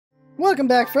Welcome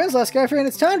back, friends. LostScarf, and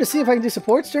it's time to see if I can do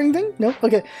supports during thing. Nope.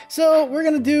 Okay, so we're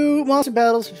gonna do monster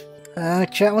battles.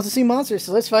 Chat wants to see monsters,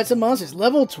 so let's fight some monsters.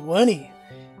 Level 20,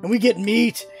 and we get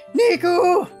meat.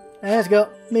 Nico, let's go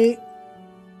meat.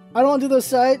 I don't want to do those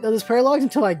paralogs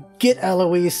until I get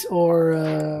Eloise or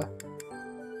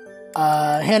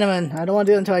Hanneman. I don't want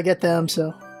to do it until I get them.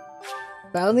 So,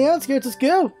 battle in the outskirts. Let's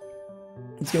go.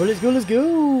 Let's go. Let's go. Let's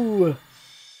go.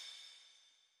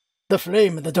 The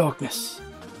flame of the darkness.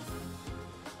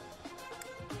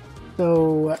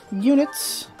 So,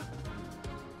 units.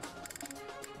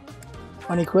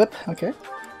 Unequip, okay.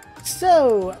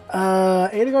 So,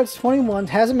 Adagard's 21,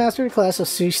 hasn't mastered a class, so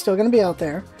she's still going to be out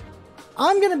there.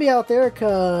 I'm going to be out there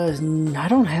because I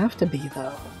don't have to be,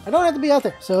 though. I don't have to be out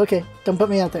there, so okay, don't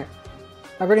put me out there.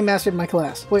 I've already mastered my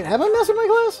class. Wait, have I mastered my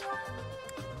class?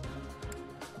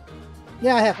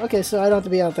 Yeah, I have. Okay, so I don't have to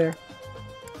be out there.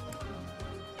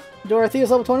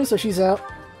 Dorothea's level 20, so she's out.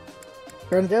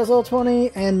 Bernadette's level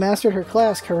 20 and mastered her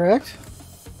class, correct?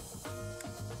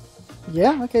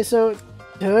 Yeah, okay, so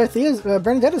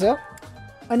Bernadette is out.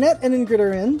 Annette and Ingrid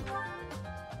are in.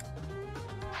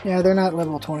 Yeah, they're not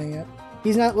level 20 yet.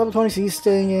 He's not level 20, so he's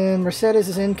staying in. Mercedes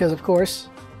is in, because of course.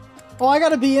 Oh, I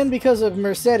gotta be in because of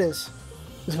Mercedes.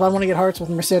 Because if I want to get hearts with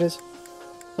Mercedes.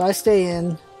 So I stay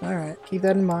in. Alright, keep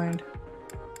that in mind.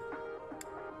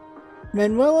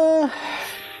 Manuela...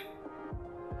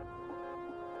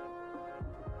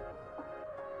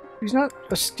 She's not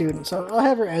a student, so I'll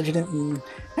have her adjutant and...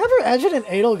 Have her adjutant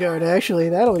Edelgard, actually.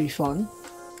 That'll be fun.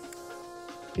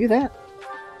 Do that.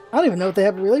 I don't even know if they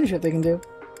have a relationship they can do.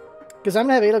 Because I'm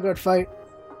gonna have Edelgard fight.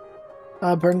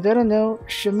 Bernadetta, no.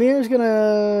 Shamir's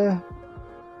gonna...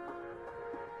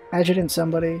 Adjutant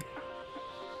somebody.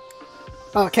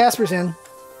 Oh, Casper's in.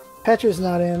 Petra's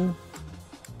not in.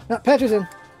 No, Petra's in.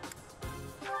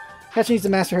 Petra needs to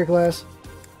master her class.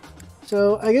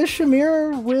 So, I guess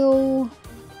Shamir will...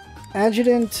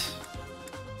 Adjutant.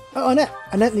 Oh, Annette.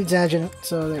 Annette needs adjutant,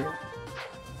 so there.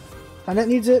 Annette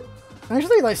needs it.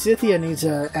 Actually, Lysithia needs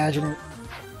adjutant.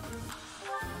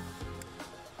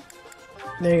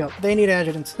 There you go. They need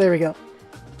adjutants. There we go.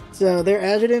 So they're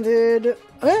adjutanted.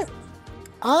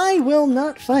 I will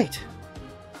not fight.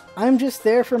 I'm just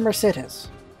there for Mercedes.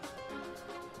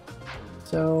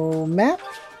 So, map.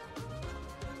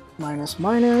 Minus,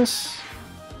 minus.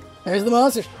 There's the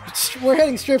monster. We're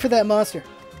heading straight for that monster.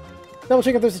 Double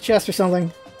check if there's a chest or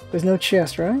something. There's no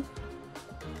chest, right? We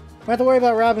don't have to worry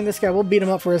about robbing this guy. We'll beat him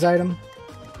up for his item.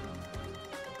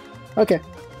 Okay.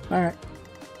 Alright.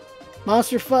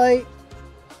 Monster fight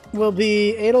will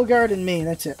be Edelgard and me.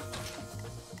 That's it.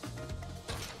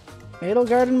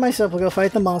 Edelgard and myself will go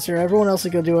fight the monster. Everyone else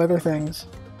will go do other things.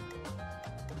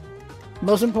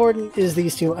 Most important is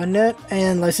these two. Annette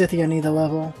and Lysithia need the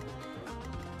level.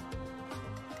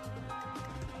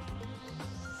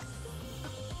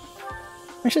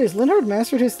 Actually, has Linhard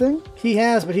mastered his thing? He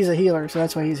has, but he's a healer, so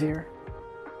that's why he's here.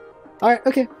 Alright,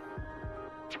 okay.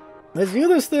 Let's do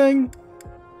this thing!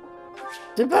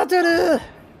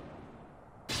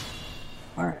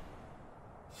 Alright.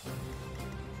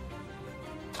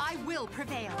 I will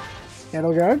prevail.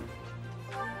 Edelgard.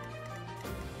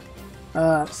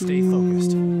 Stay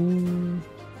focused.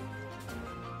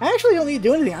 I actually don't need to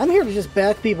do anything. I'm here to just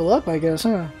back people up, I guess,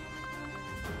 huh?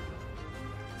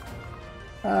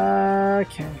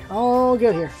 Okay, I'll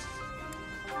go here.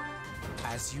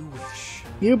 As you wish.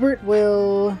 Hubert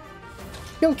will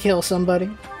go kill somebody.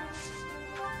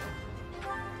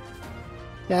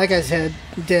 Yeah, that guy's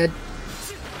dead.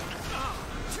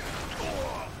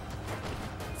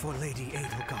 For Lady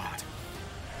Edelgard.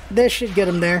 This should get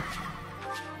him there.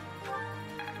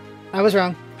 I was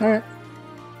wrong. Alright.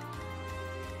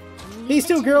 These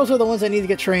two girls are the ones that need to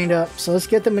get trained up, so let's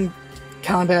get them in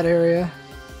combat area.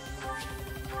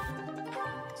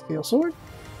 Steel sword.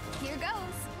 Here goes.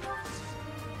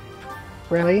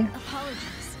 Really?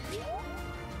 Apologies.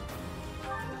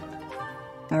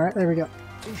 Alright, there we go.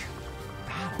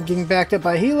 I'm getting backed up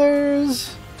by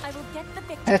healers. I will get the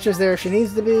victory. Petra's there if she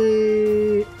needs to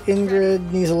be.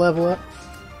 Ingrid needs a level up.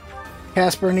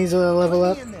 Casper needs a level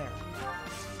up.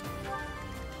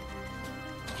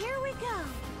 Here we go.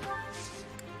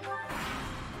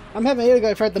 I'm having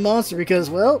Edelgard fight the monster because,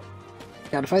 well,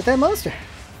 gotta fight that monster.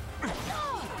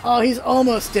 Oh, he's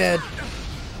almost dead.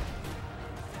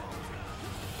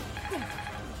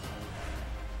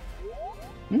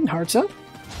 Hearts up.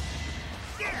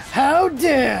 How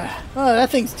dare! Oh,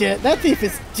 that thing's dead. That thief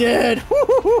is dead.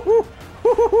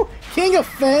 King of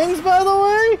Fangs, by the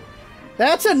way?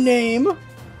 That's a name.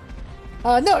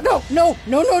 No.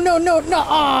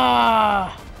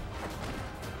 Ah!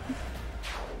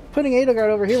 Putting Edelgard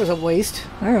over here was a waste.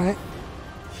 Alright.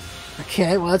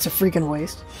 Okay, well that's a freaking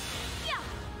waste.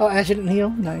 Oh, adjutant heal,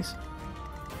 nice.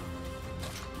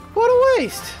 What a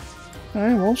waste!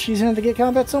 Alright, well she's gonna have to get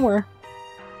combat somewhere.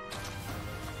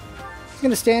 She's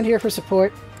gonna stand here for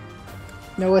support.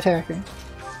 No attacking.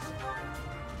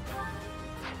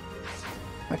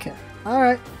 Okay,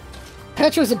 alright.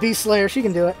 Petra's a beast slayer, she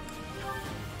can do it.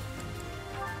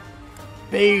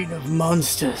 Bane of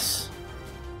monsters.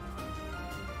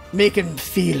 Make him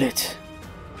feel it.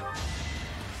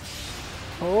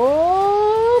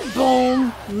 Oh,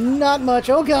 boom! Not much.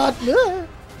 Oh god! Ah.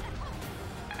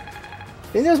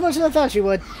 Didn't do as much as I thought she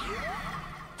would.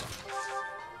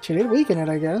 She did weaken it,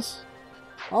 I guess.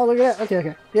 Oh, look at that. Okay,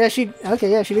 okay.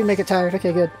 Yeah, she did make it tired.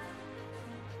 Okay, good.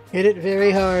 Hit it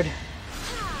very hard.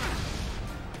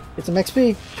 Get some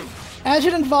XP.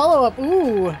 Adjutant follow-up.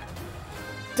 Ooh!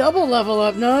 Double level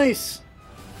up. Nice!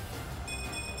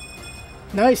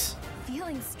 Nice.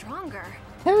 Feeling stronger.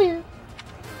 Hell yeah.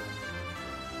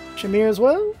 Shamir as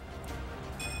well?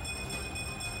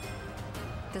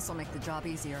 This'll make the job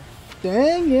easier.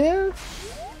 Dang, yeah.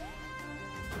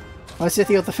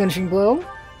 Lysithea with the finishing blow.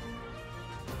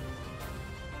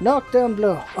 Knockdown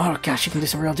blow. Oh gosh, you can do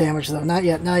some real damage though. Not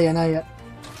yet, not yet, not yet.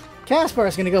 Caspar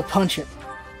is gonna go punch it.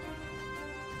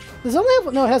 Does it only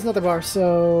have... No, it has another bar,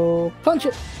 so... Punch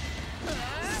it!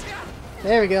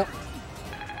 There we go.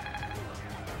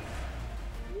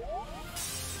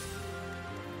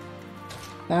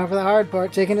 Now for the hard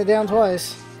part, taking it down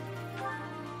twice.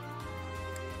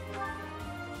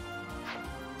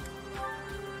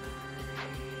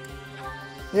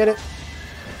 Hit it.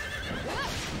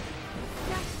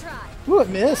 Next try. Ooh, it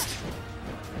missed.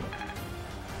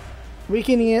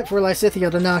 Weakening it for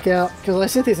Lysithea to knock out, because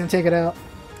Lysithea's gonna take it out.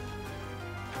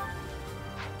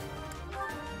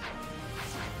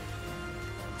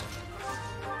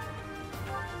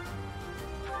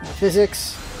 Now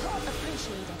physics.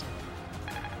 Appreciated.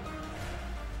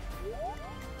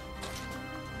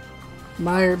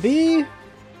 Meyer B.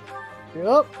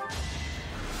 Yup.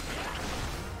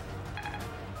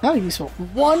 How useful.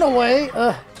 One away.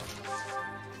 Ugh.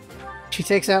 She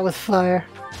takes out with fire.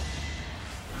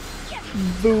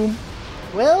 Boom.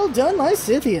 Well done,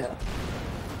 Lysithea.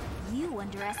 You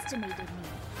underestimated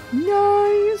me.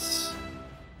 Nice.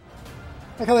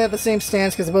 I like how they have the same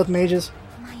stance because they're both mages.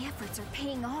 My efforts are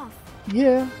paying off.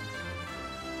 Yeah.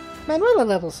 Manuela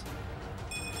levels.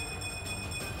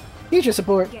 Future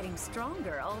support. Getting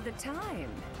stronger all the time.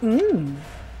 Mmm.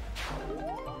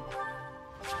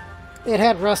 It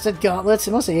had rusted gauntlets.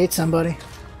 It must have ate somebody.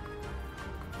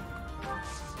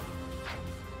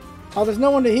 Oh, there's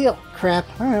no one to heal. Crap.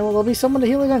 Alright, well, there'll be someone to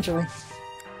heal eventually.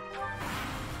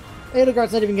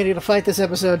 Edelgard's not even getting to fight this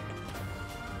episode.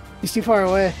 He's too far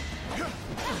away.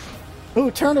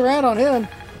 Ooh, turned around on him.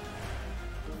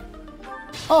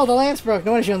 Oh, the lance broke.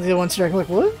 No wonder she only did one strike. I'm like,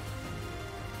 what?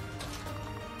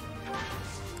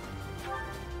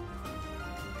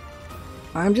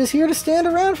 I'm just here to stand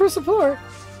around for support.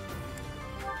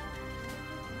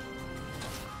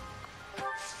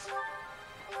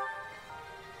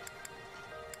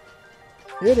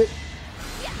 Hit it.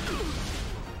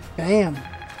 Bam.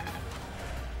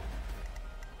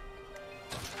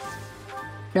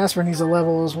 Casper needs a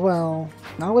level as well.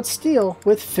 Not with steel,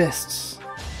 with fists.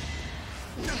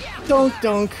 Dunk,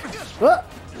 dunk. Oh,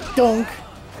 dunk.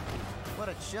 What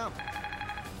a jump.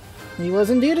 He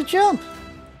was indeed a jump.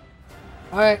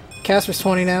 Alright, Casper's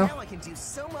 20 now. Now I can do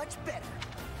so much better.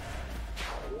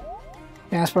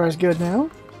 Caspar is good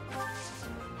now.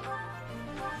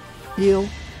 Heal.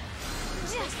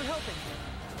 Thanks for helping.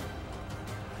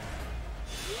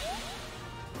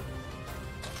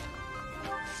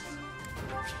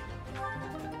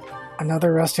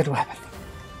 Another rusted weapon.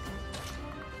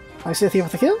 Lysithea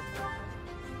with the kill.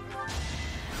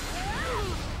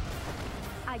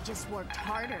 I just worked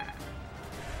harder.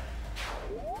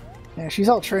 Yeah, she's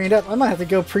all trained up. I might have to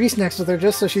go priest next with her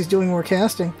just so she's doing more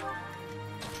casting.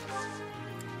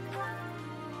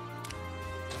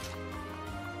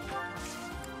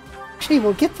 She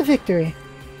will get the victory.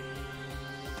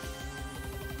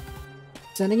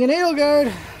 Sending in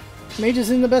Edelgard. Mage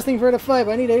isn't the best thing for her to fight,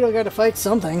 but I need Edelgard to fight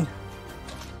something.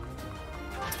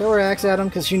 Throw her axe at him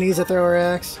because she needs to throw her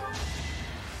axe.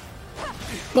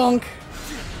 Bunk.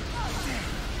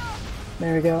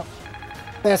 There we go.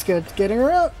 That's good. Getting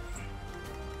her up.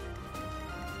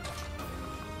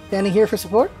 Standing here for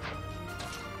support.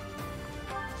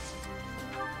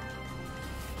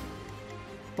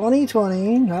 20,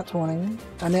 not 20.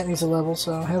 Annette needs a level,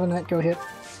 so have Annette go hit.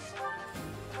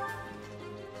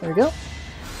 There we go.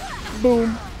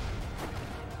 Boom.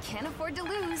 Can't afford to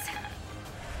lose.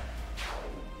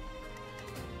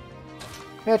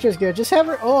 Petra's good. Just have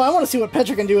her... Oh, I want to see what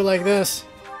Petra can do like this.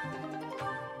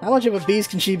 How much of a beast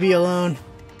can she be alone?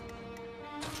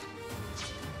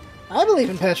 I believe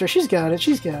in Petra. She's got it.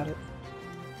 She's got it.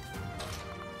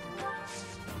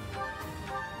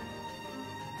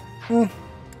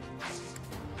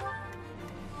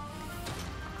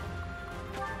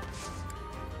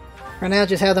 For now,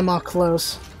 just have them all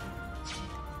close.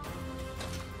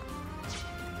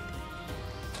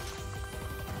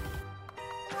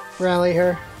 Rally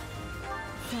her.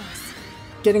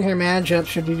 Getting her mage up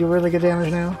should do really good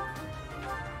damage now.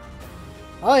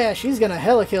 Oh yeah, she's gonna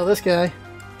hella kill this guy.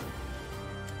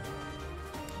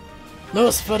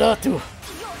 Nosferatu.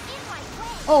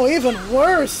 Oh, even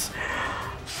worse!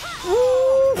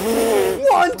 Ooh,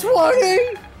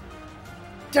 120!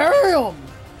 Damn!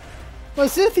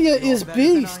 Lysithea is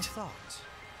beast.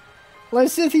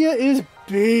 Lysithea is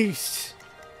beast.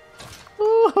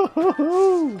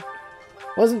 Ooh.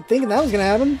 Wasn't thinking that was gonna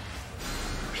happen.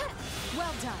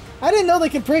 Well done. I didn't know they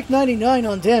could break 99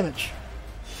 on damage.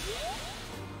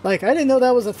 Like, I didn't know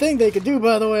that was a thing they could do,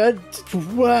 by the way.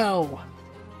 Wow.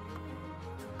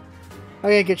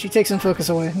 Okay, good. She takes some focus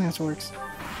away. That works.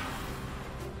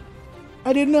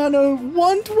 I did not know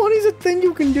 120 is a thing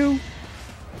you can do.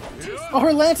 Oh,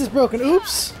 her lance is broken.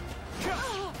 Oops.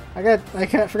 I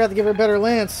forgot to give her a better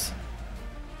lance.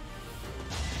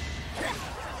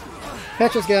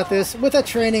 Petra's got this with a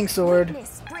training sword.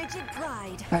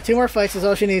 Alright, 2 more fights is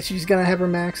all she needs. She's gonna have her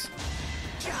max.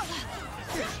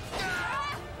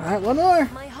 Alright, 1 more.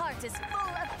 My heart is full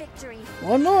of victory.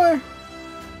 1 more.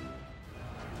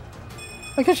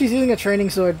 Look how she's using a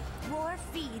training sword. War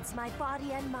feeds my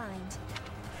body and mind.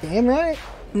 Damn right.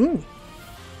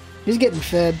 She's getting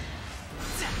fed.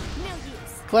 No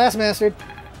use. Class mastered.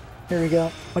 Here we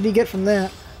go. What do you get from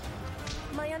that?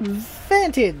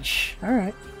 Vantage.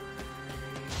 Alright.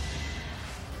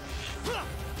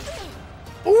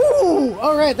 Ooh!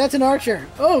 Alright, that's an archer.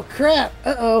 Oh, crap.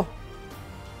 Uh-oh.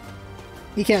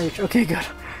 He can't reach. Okay, good.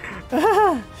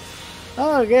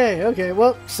 Okay, okay.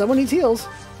 Well, someone needs heals.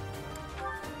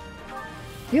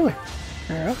 Healer.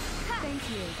 Alright. Thank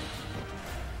you.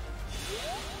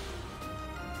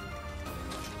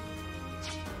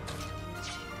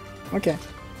 Okay.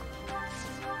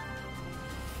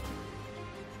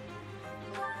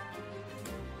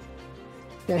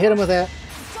 Yeah, hit him with that.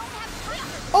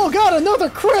 Oh god, another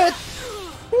crit!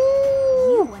 Woo!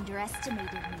 You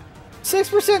underestimated me.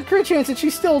 6% crit chance and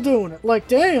she's still doing it. Like,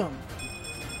 damn.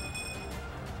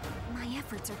 My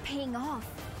efforts are paying off.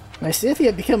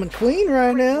 Lysithea becoming queen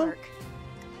right now. Work.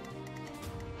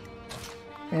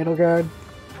 Handle guard.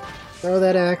 Throw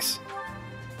that axe.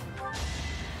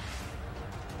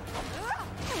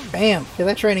 Bam! Get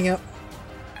that training up.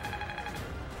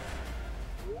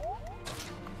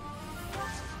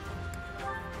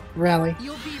 Rally.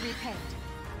 You'll be repaid.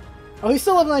 Oh, he's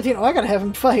still level 19. Oh, I gotta have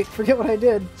him fight. Forget what I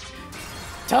did.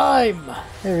 Time!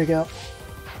 There we go.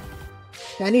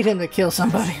 I need him to kill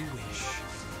somebody.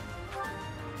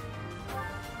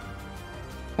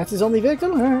 That's his only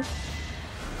victim? Alright.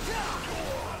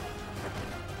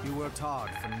 You worked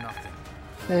hard for nothing.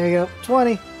 There you go.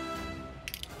 20.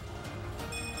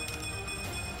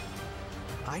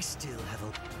 I still have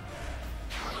a...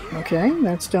 Okay,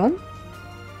 that's done.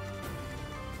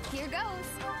 Here goes.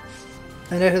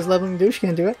 And at his leveling douche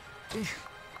can't do it.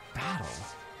 Battle?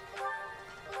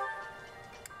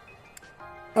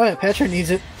 Oh yeah, Petra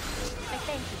needs it.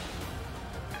 Thank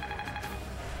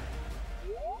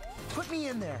you. Put me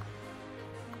in there.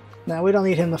 No, we don't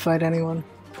need him to fight anyone.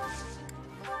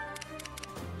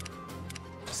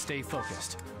 Stay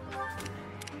focused.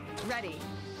 Ready.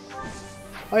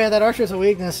 Oh yeah, that archer's a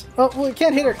weakness. Oh, well, we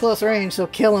can't hit her close range, so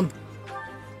kill him.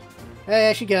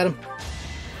 Hey, she got him.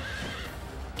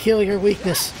 Kill your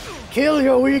weakness. Kill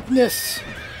your weakness!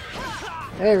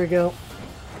 There we go.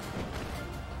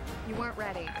 You weren't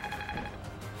ready.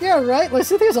 Yeah, right?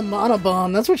 Lysithea's a mana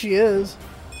bomb. That's what she is.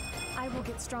 I will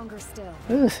get stronger still.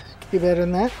 Ugh, could be better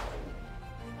than that.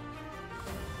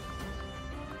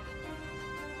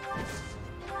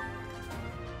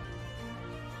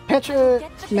 Petra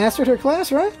mastered her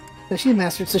class, right? No, she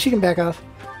mastered, so she can back off.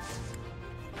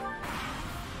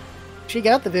 She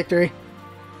got the victory.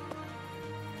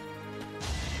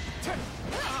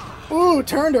 Ooh,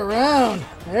 turned around.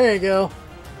 There you go.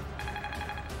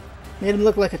 Made him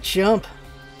look like a chump.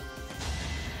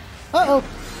 Uh-oh.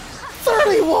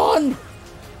 31!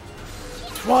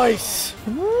 Twice.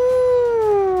 Woo!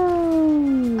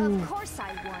 Of course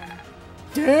I won.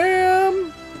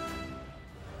 Damn!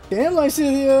 Damn,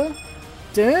 Lysithea!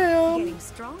 Damn! Getting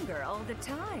stronger all the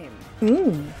time.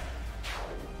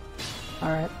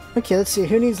 Alright. Okay, let's see.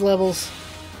 Who needs levels?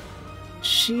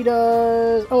 She She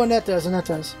does... Oh, Annette does. Annette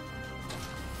does.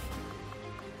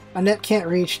 Annette can't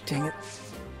reach. Dang it.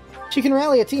 She can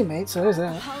rally a teammate, so there's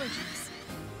that. Apologies.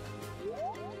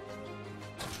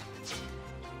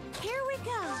 Here we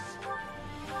go.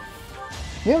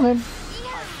 Yeah, man.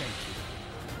 Yeah.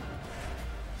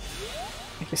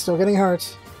 Okay, still getting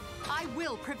hearts. I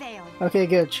will prevail. Okay,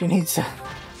 good. She needs to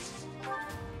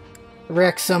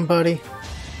wreck somebody.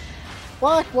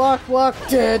 Walk, walk, walk,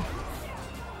 dead.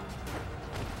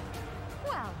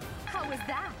 Well, how was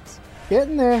that?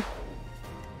 Getting there.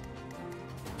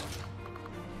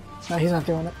 No, he's not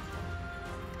doing it.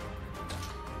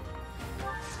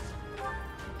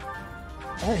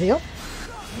 Alright, heal.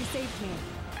 You saved me.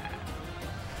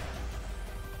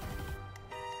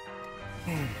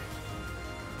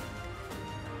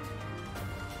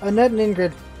 Annette and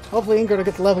Ingrid. Hopefully Ingrid will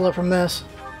get the level up from this.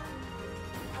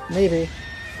 Maybe.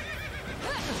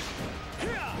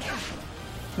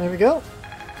 There we go.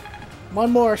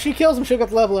 One more. She kills him, she'll get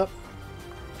the level up.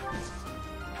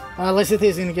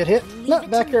 Lysithia's gonna get hit. No,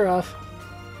 back her off.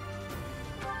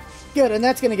 Good, and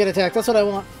that's gonna get attacked. That's what I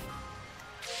want.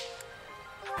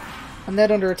 Annette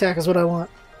under attack is what I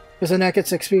want. Because Annette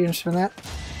gets experience from that.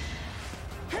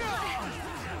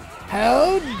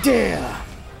 How dare!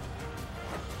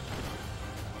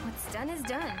 What's done is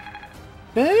done.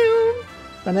 Boom!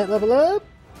 Annette level up.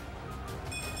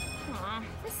 Aw,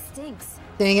 this stinks.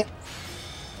 Dang it.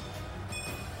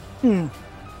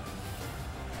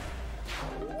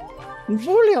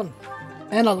 Volume!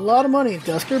 And a lot of money.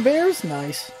 Dusker Bears?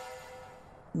 Nice.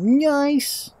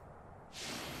 Nice.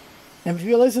 And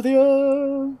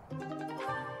Lysithia.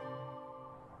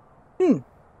 Can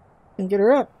get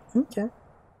her up. Okay.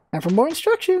 And for more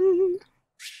instruction.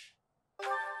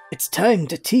 It's time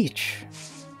to teach.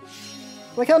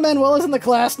 Look how Manuela's in the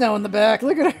class now in the back.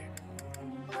 Look at her.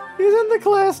 He's in the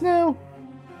class now.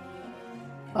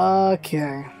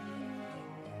 Okay.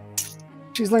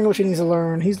 She's learning what she needs to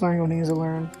learn. He's learning what he needs to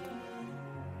learn.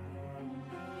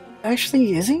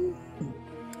 Actually, is he?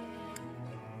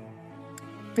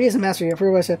 He hasn't mastered yet, for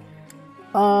what I said.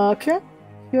 Okay.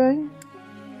 Okay.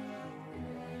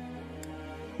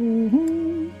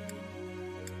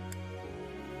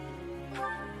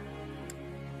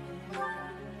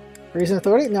 Reason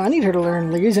authority? No, I need her to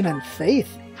learn reason and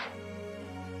faith.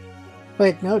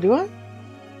 Wait, no, do I?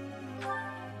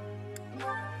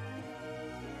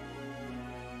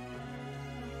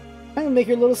 I'm gonna make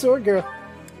her a little sword girl.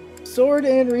 Sword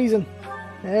and reason.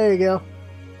 There you go.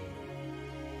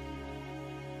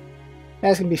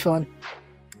 That's gonna be fun.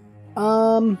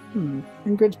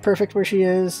 Ingrid's perfect where she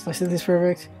is. Lysithia's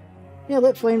perfect. Yeah,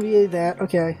 let Flame be that.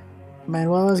 Okay.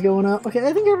 Manuela's going up. Okay,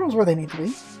 I think everyone's where they need to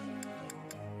be.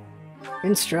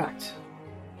 Instruct.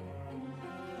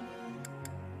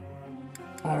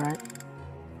 Alright.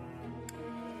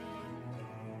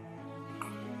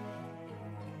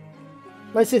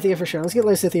 Lysithia for sure. Let's get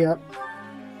Lysithia up.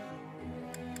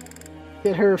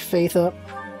 Get her faith up.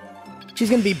 She's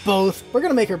gonna be both. We're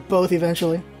gonna make her both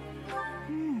eventually.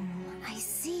 I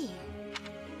see.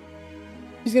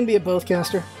 She's gonna be a both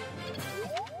caster.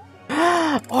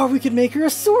 Or we could make her a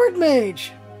sword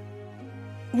mage!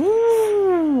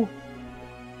 Woo!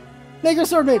 Make her a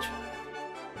sword mage!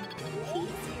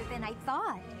 Easier than I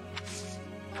thought.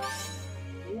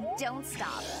 Don't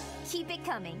stop. Keep it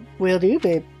coming. Will do,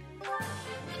 babe.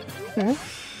 Okay.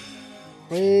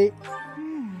 Wait.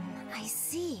 I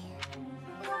see.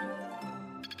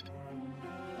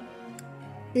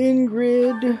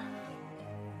 Ingrid.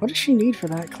 What does she need for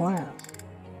that class?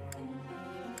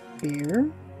 Here.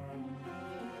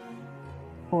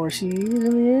 Horses in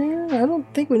the air? I don't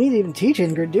think we need to even teach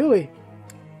Ingrid, do we?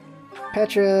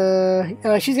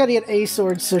 Petra. She's got to get a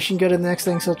sword so she can go to the next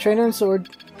thing, so train her in sword.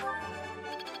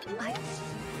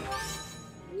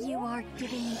 You are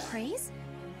giving me praise?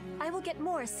 I will get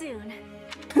more soon.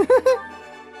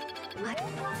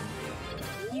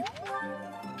 You...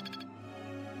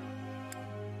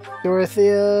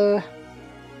 Dorothea.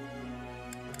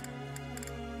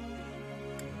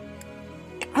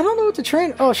 I don't know what to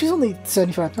train. Oh, she's only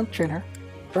 75. Don't train her.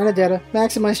 Bernadetta.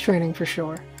 Maximize training for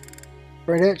sure.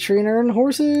 Bernadette, train her in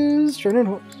horses. Train her in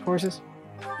horses.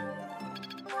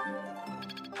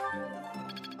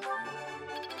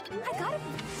 I got it.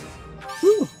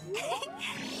 Woo.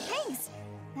 Thanks.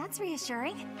 That's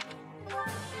reassuring.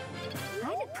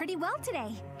 I did pretty well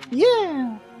today.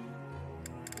 Yeah.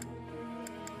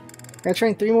 Gotta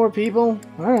train 3 more people.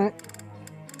 Alright.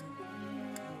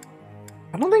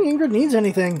 I don't think Ingrid needs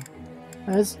anything.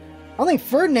 I don't think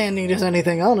Ferdinand needs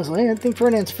anything, honestly. I think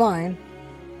Ferdinand's fine.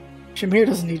 Shamir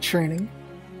doesn't need training.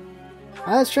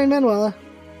 Let's train Manuela.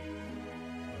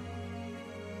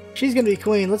 She's gonna be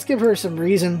queen. Let's give her some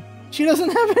reason. She doesn't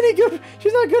have any good...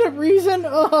 She's not good at reason.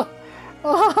 Oh,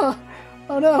 oh,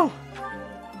 oh no.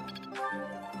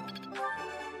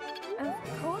 Of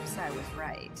course I was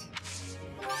right.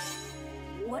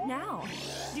 What now?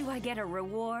 Do I get a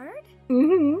reward?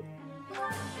 Mm-hmm.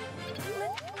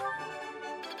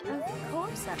 Of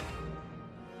course I...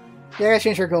 Yeah, I gotta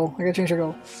change her goal. I gotta change her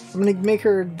goal. I'm gonna make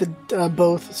her the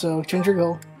both, so change her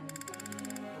goal.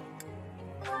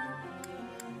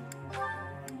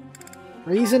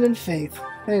 Reason and faith.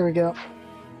 There we go.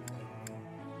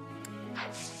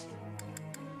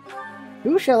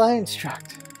 Who shall I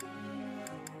instruct?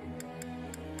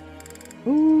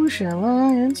 Who shall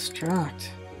I instruct?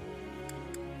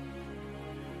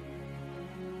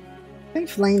 I think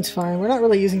Flame's fine. We're not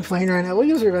really using Flame right now. We'll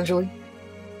use her eventually.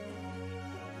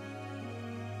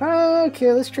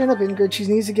 Okay, let's train up Ingrid. She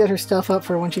needs to get her stuff up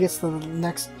for when she gets to the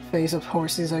next phase of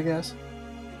horses, I guess.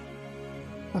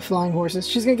 Of flying horses.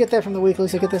 She's gonna get that from the weekly,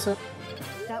 so get this up.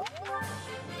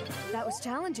 That was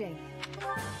challenging.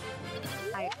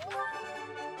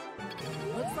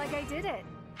 Looks like I did it.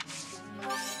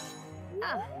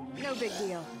 Ah, no big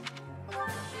deal.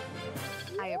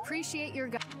 I appreciate your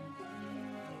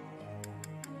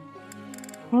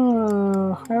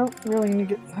I don't really need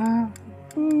to get...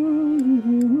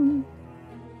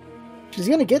 She's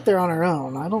gonna get there on her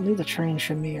own. I don't need to train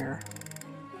Shamir.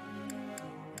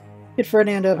 Get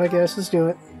Ferdinand up, I guess. Let's do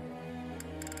it.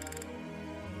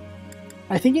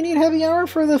 I think you need Heavy Hour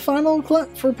for the final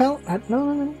for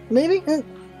no. Maybe?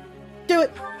 Do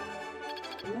it!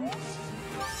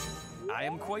 I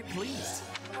am quite pleased.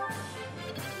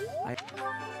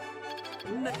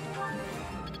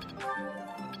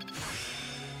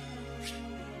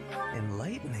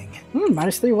 Enlightening.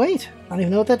 -3 weight. I don't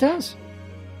even know what that does.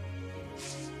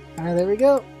 Alright, there we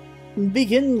go.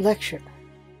 Begin lecture.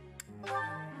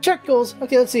 Check goals.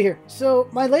 Okay, let's see here. So,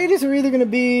 my ladies are either going to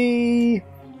be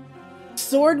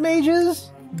sword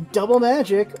mages, double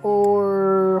magic,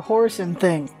 or horse and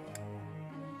thing.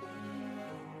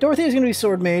 Dorothea's going to be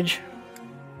sword mage.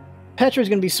 Petra's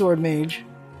going to be sword mage.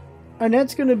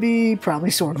 Annette's going to be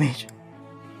probably sword mage.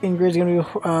 Ingrid's going to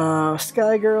be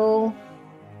sky girl.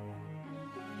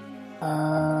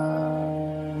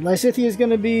 Lysithia's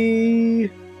going to be...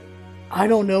 I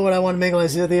don't know what I want to make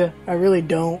Lysithia. I really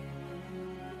don't.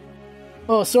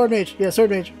 Oh, sword mage. Yeah, sword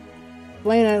mage.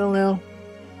 Blaine, I don't know.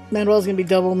 Manuel's gonna be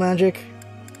double magic.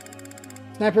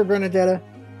 Sniper Bernadetta.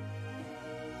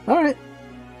 Alright.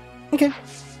 Okay.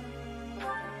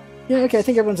 Yeah, okay, I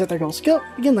think everyone's at their goals. Go,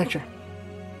 begin lecture.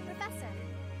 Professor.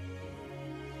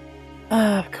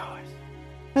 Of course.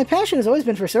 My passion has always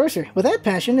been for sorcery. With that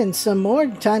passion and some more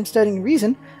time studying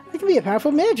reason, I can be a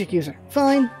powerful magic user.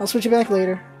 Fine, I'll switch it back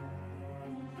later.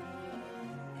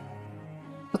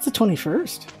 What's the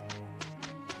 21st?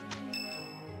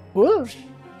 Whoa!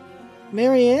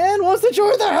 Marianne wants to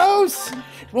join the house!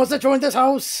 Wants to join this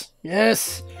house!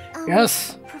 Yes!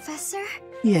 Yes! Professor?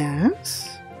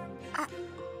 Yes?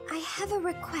 I have a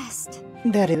request.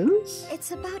 That is?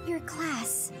 It's about your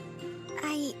class.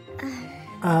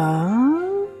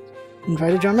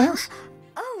 Invited to join my house?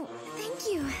 Oh, thank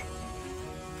you.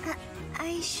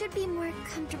 I should be more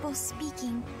comfortable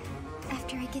speaking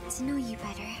after I get to know you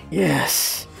better.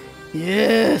 Yes!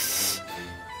 Yes!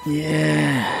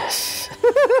 Yes!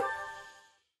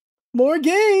 More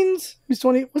gains! Who's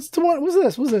 20? What's the one? What's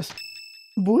this? What's this?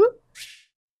 What?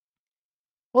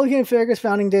 All Game Fergus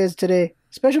founding day is today.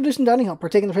 Special edition dining hall.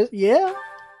 Partaking in the first. Yeah?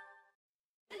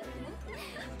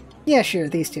 Yeah, sure,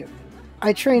 these two.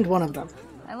 I trained one of them.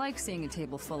 I like seeing a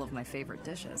table full of my favorite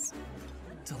dishes.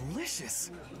 Delicious.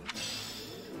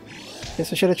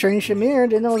 Guess I should have trained Shamir.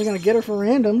 Didn't know I was gonna get her for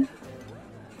random.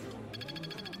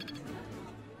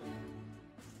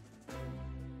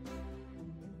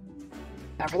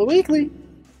 Time for the weekly.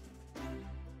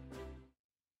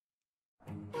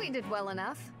 We did well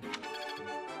enough.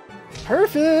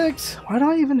 Perfect! Why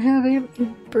do I even have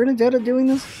Bernadetta doing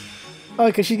this? Oh,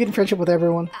 because she's getting friendship with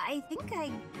everyone. I think I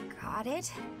got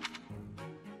it.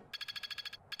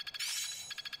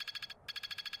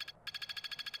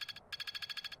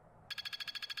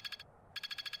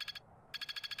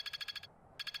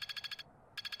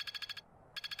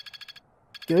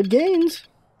 Good gains.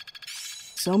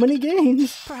 So many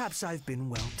gains. Perhaps I've been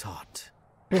well taught.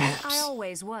 Perhaps. I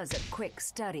always was a quick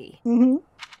study. Mm-hmm.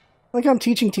 Like I'm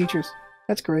teaching teachers.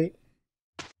 That's great.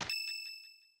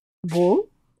 Whoa.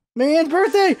 Marianne's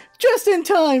birthday! Just in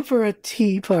time for a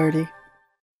tea party.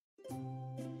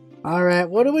 Alright,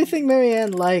 what do we think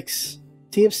Marianne likes?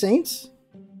 Tea of Saints?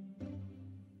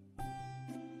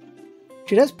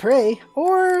 She does pray.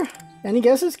 Or, any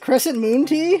guesses? Crescent Moon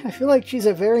Tea? I feel like she's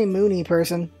a very moony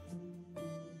person.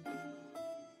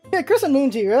 Yeah, Crescent Moon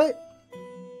tea, right?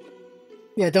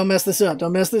 Yeah, don't mess this up.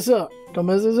 Don't mess this up. Don't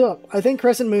mess this up. I think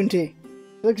Crescent Moon tea.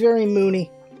 It looks very moony.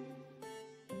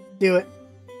 Do it.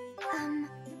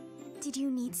 Did you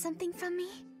need something from me?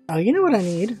 Oh, you know what I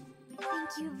need? Thank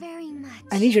you very much.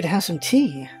 I need you to have some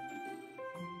tea.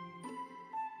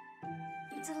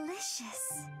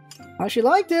 Delicious. Oh, she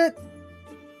liked it.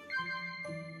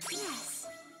 Yes.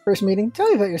 First meeting. Tell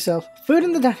me about yourself. Food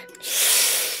in the diner.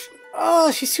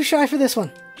 Oh, she's too shy for this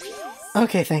one. Yes.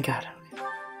 Okay, thank God.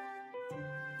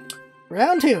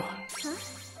 Round 2. Huh?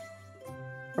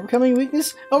 Overcoming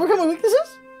weakness? Overcoming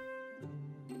weaknesses?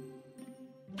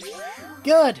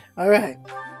 Good. Alright.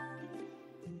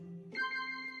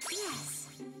 Yes.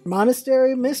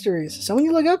 Monastery mysteries. Someone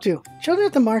you look up to. Children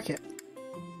at the market.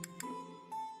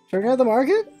 Children at the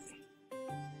market?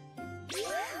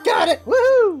 Got it!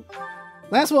 Woohoo!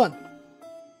 Last one.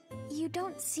 You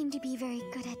don't seem to be very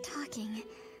good at talking.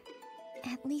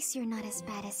 At least you're not as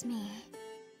bad as me.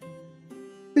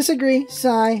 Disagree,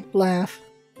 sigh, laugh.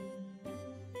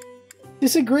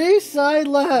 Disagree, sigh,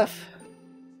 laugh.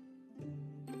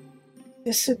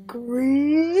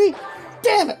 Disagree.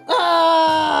 Damn it!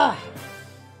 Ah!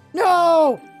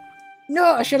 No! No,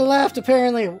 I should have laughed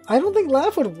apparently. I don't think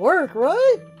laugh would work,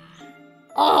 right?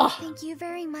 Ah! Thank you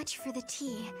very much for the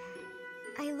tea.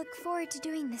 I look forward to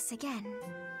doing this again.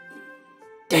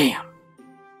 Damn.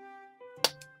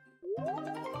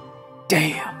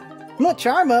 Damn. I'm gonna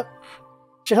charm up.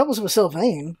 Should help us with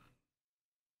Sylvain.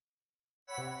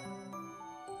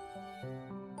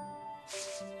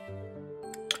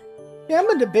 Yeah, I'm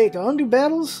gonna debate. Do I want to do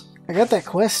battles? I got that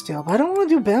quest still, but I don't want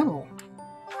to do battle.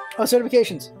 Oh,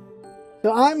 certifications.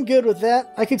 So I'm good with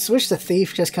that. I could switch to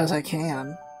Thief just because I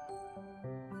can.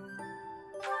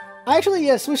 Actually,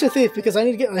 yeah, switch to Thief because I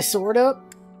need to get my sword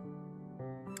up.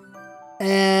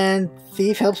 And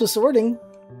Thief helps with sorting.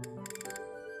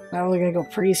 Not only gonna go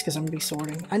Priest because I'm gonna be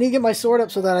sorting. I need to get my sword up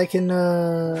so that I can,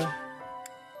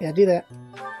 yeah, do that.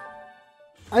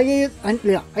 I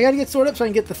gotta get sword up so I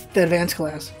can get the advanced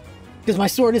class. Because my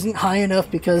sword isn't high enough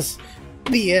because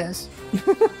BS.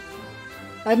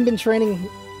 I haven't been training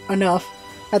enough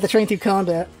at the train through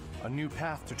combat. A new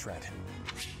path to tread.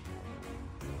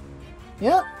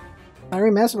 Yep. I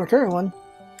remastered my current one.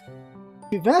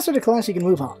 If you've mastered a class, you can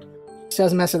move on. She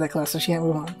hasn't mastered that class, so she can't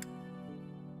move on.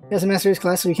 He hasn't mastered his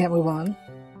class, so he can't move on.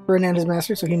 Ferdinand has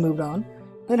mastered, so he moved on.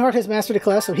 Linhardt has mastered a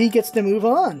class, so he gets to move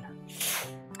on.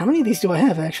 How many of these do I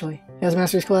have, actually? He has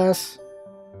mastered his class.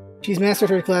 She's mastered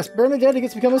her class. Bernadette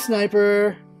gets to become a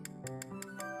sniper.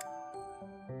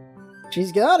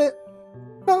 She's got it.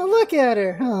 Oh, look at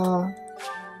her. Aww.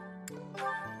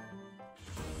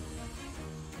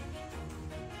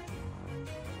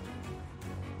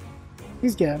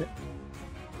 He's got it.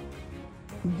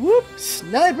 Whoop!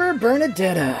 Sniper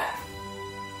Bernadetta.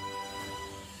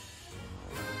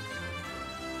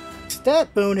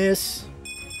 Stat bonus.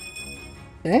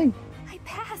 Dang. I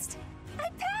passed! I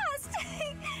passed!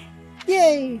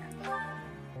 Yay!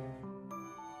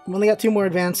 I've only got 2 more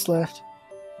advanced left.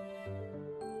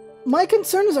 My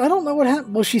concern is I don't know what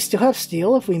happened. Will she still have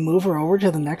steel if we move her over to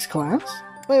the next class?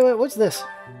 Wait, what's this?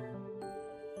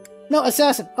 No,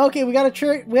 assassin. Okay, we have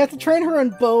to train her in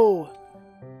bow.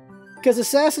 Because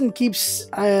assassin keeps,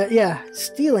 yeah,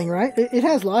 stealing, right? It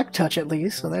has lock touch at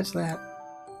least, so that's that.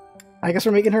 I guess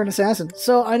we're making her an assassin.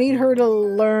 So I need her to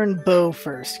learn bow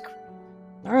first.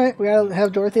 Alright, we gotta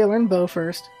have Dorothea learn bow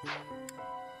first.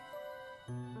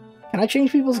 Can I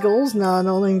change people's goals? No,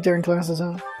 only during classes,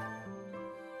 huh?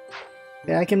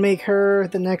 Yeah, I can make her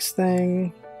the next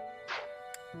thing.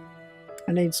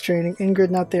 I needs training.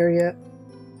 Ingrid not there yet.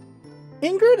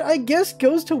 Ingrid, I guess,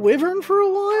 goes to Wyvern for a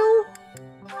while?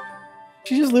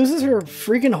 She just loses her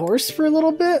freaking horse for a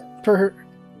little bit?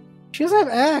 She doesn't have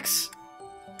axe.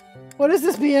 What is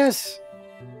this BS?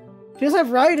 She doesn't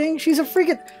have riding. She's a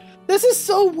freaking... This is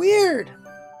so weird!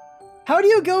 How do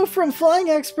you go from flying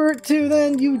expert to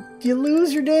then you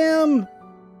lose your damn...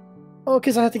 Oh,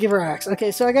 because I have to give her axe. Okay,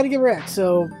 so I gotta give her axe.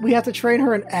 So we have to train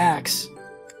her an axe.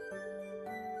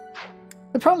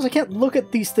 The problem is I can't look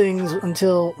at these things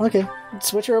until... Okay, let's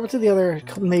switch her over to the other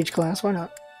mage class. Why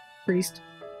not? Priest.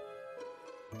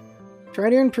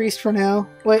 Train her in priest for now.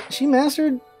 Wait, she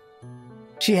mastered...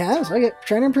 She has? Okay,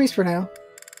 train her in priest for now.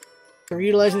 So we're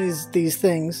utilizing these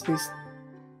things, these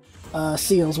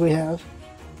seals we have.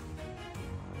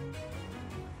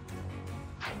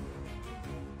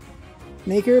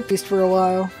 Make her a priest for a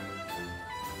while.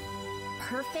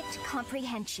 Perfect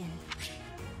comprehension.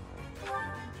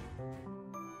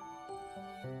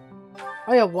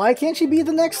 Oh yeah, why can't she be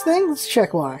the next thing? Let's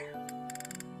check why.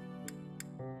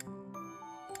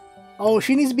 Oh,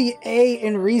 she needs to be A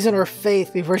in reason or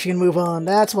faith before she can move on.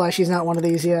 That's why she's not one of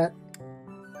these yet.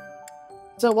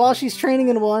 So while she's training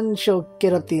in one, she'll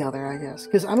get up the other, I guess.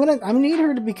 Because I'm gonna need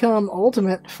her to become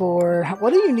ultimate for...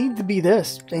 What do you need to be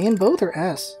this? A in both or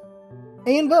S?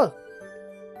 A in both.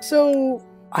 So...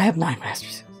 I have 9 Master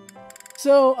Seals.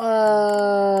 So,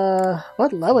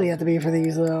 what level do you have to be for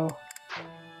these, though?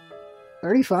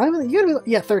 35? You gotta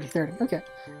be... Yeah, 30. Okay.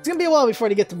 It's gonna be a while before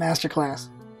you get to Master Class.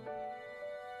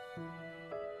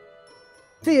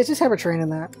 See, let's just have her train in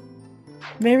that.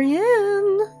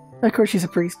 Marianne! Of course, she's a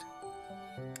priest.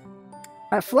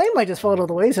 Flame might just fall to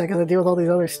the wayside because I deal with all these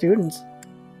other students.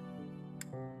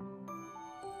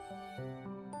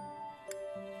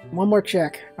 One more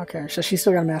check. Okay, so she's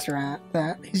still got to master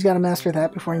that. He's got to master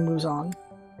that before he moves on.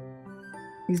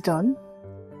 He's done.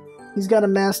 He's got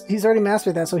to He's already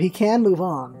mastered that, so he can move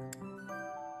on.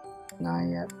 Not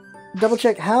yet. Double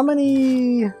check how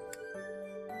many.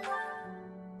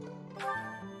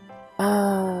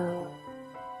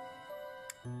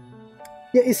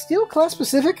 Yeah, is steel class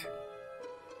specific?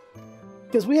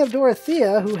 Because we have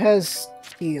Dorothea who has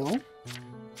steel.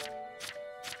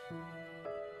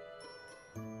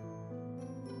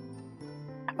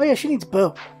 Oh yeah, she needs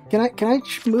bow. Can I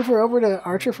move her over to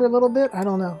Archer for a little bit? I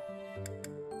don't know.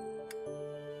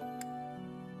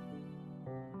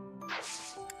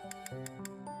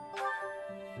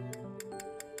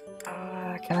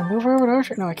 Can I move her over to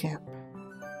Archer? No, I can't.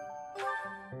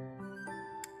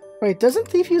 Wait, doesn't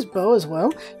Thief use bow as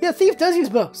well? Yeah, Thief does use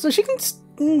bow, so she can...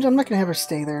 I'm not gonna have her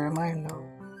stay there, am I? No.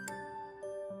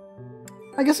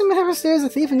 I guess I'm gonna have her stay as a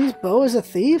thief and use bow as a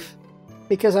thief?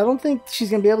 Because I don't think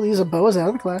she's gonna be able to use a bow as out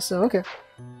of the class, so okay.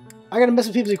 I gotta mess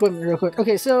with people's equipment real quick.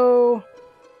 Okay, so...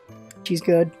 She's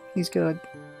good. He's good.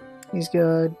 He's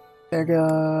good. They're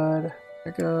good.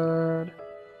 They're good.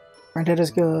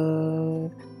 Rendetta's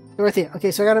good. Dorothea.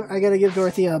 Okay, so I gotta give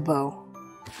Dorothea a bow.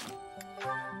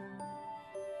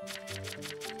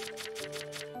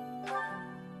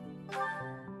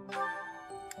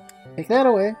 Take that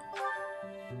away.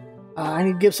 I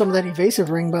need to give some of that evasive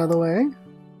ring, by the way.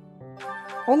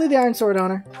 Only the iron sword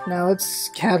on her. Now let's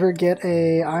have her get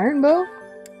a iron bow.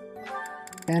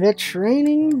 And a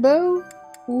training bow.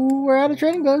 Ooh, we're out of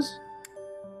training bows.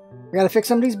 We gotta fix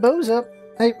some of these bows up.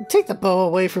 Hey, take the bow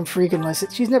away from freaking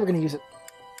Lysith. She's never gonna use it.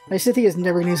 Lysithia is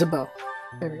never gonna use a bow.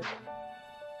 There we go.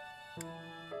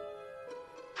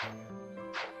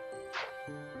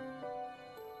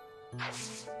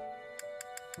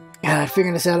 God,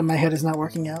 figuring this out in my head is not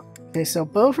working out. Okay, so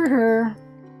bow for her.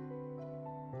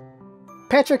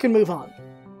 Petra can move on.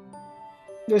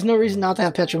 There's no reason not to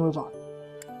have Petra move on.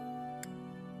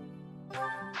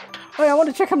 Oh yeah, I want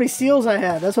to check how many seals I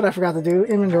had. That's what I forgot to do.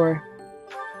 Inventory.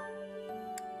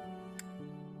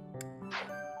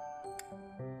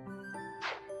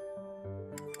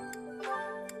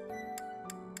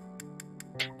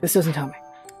 This doesn't tell me.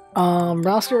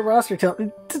 Roster tell.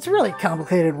 It's really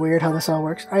complicated, weird how this all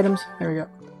works. Items. There we go.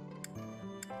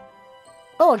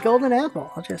 Oh, a golden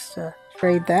apple. I'll just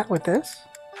trade that with this.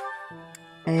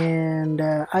 And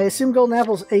I assume golden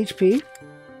apple's HP.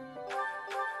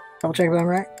 Double check if I'm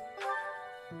right.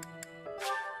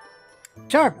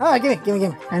 Charm! Ah,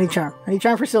 gimme. I need charm. I need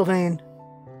charm for Sylvain.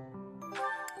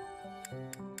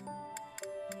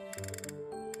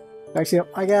 Dark seal.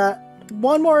 I got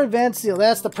one more advanced seal.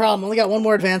 That's the problem. Only got one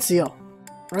more advanced seal.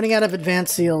 Running out of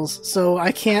advanced seals. So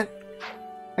I can't...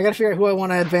 I gotta figure out who I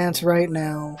want to advance right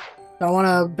now. Do I want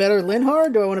a better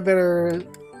Linhard? Do I want a better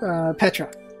Petra?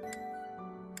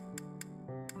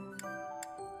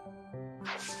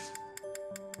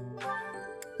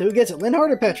 So who gets it?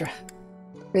 Linhard or Petra?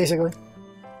 Basically.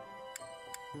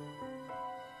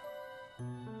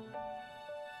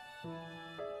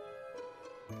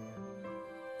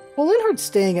 Well, Linhard's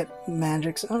staying at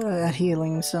Magic's, at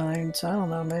healing side, so I don't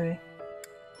know, maybe.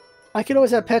 I could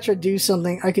always have Petra do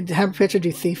something. I could have Petra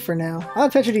do Thief for now. I'll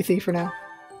have Petra do Thief for now.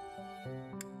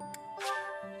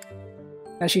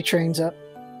 As she trains up.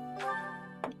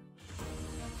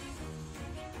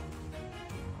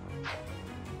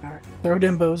 Alright, throw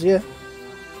dimbos, yeah.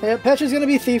 Yeah, Petra's gonna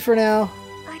be Thief for now.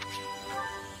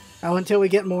 Oh, until we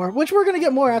get more. Which we're gonna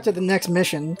get more after the next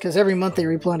mission, because every month they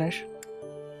replenish.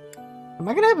 Am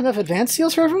I gonna have enough advanced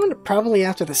seals for everyone? Probably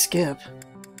after the skip.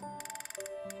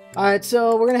 Alright,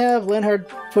 so we're gonna have Linhard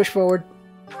push forward.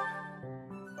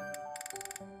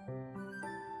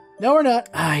 No, we're not.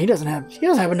 Ah, he doesn't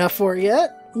have enough for it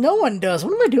yet. No one does.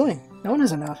 What am I doing? No one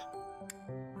has enough.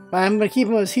 But I'm gonna keep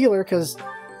him as healer, because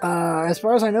as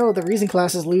far as I know, the Reason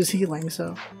classes lose healing,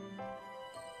 so.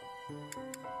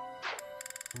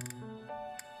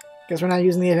 Guess we're not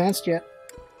using the advanced yet.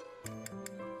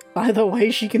 By the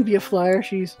way, she can be a flyer.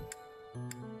 She's...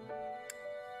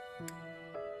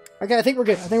 Okay, I think we're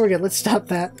good. I think we're good. Let's stop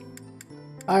that.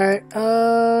 Alright,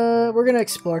 we're gonna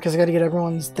explore because I gotta get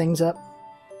everyone's things up.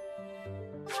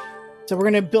 So we're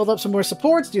gonna build up some more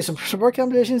supports, do some support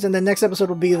competitions, and then next episode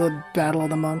will be the battle of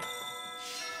the month.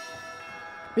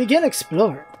 Begin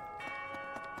explore.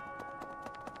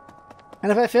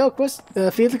 And if I fail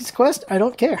Felix's quest, I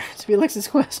don't care. It's Felix's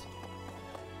quest.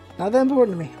 Not that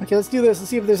important to me. Okay, let's do this. Let's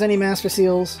see if there's any Master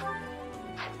Seals.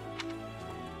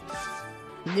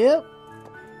 Yep.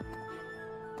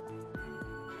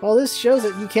 Well, this shows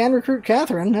that you can recruit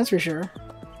Catherine, that's for sure.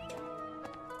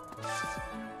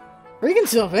 Freaking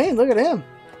Sylvain, look at him.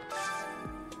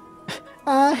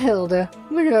 Ah, Hilda.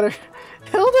 Look at her.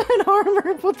 Hilda in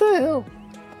armor, what the hell?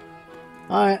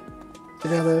 Alright, let's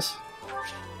do this.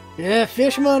 Yeah,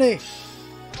 fish money!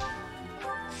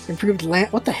 Improved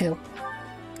land. What the hell?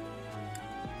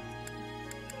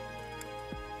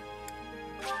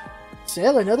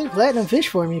 Sell another platinum fish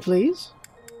for me, please.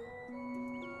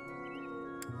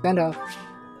 Send off.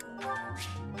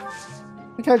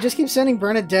 Okay, just keep sending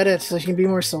Bernadette so she can be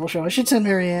more social. I should send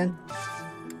Marianne.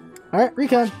 Alright,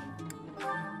 recon.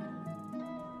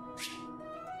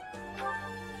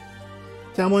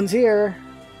 Someone's here.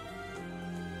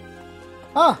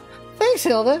 Ah, thanks,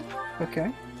 Hilda.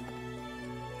 Okay.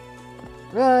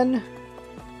 Run.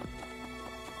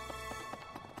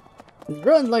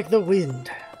 Run like the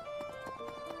wind.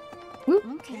 Whoop.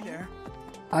 Okay there.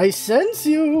 I sense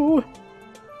you.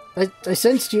 I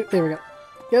sensed you. There we go.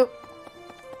 Go.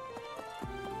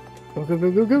 Go, go,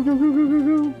 go, go, go, go, go, go,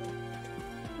 go, go.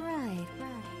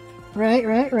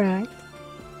 Right.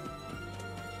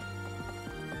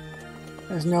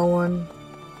 There's no one.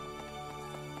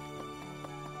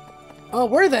 Oh,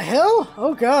 where the hell?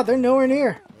 Oh god, they're nowhere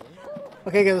near.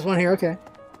 Okay, there's one here, okay.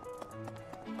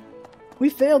 We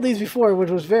failed these before, which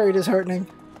was very disheartening.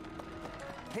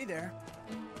 Hey there.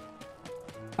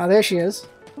 Oh, there she is.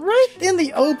 Right in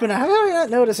the open. How did I not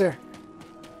notice her?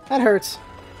 That hurts.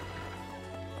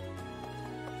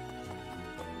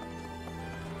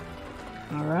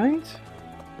 Alright.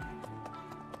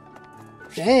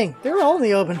 Dang, they were all in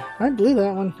the open. I blew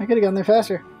that one. I could have gotten there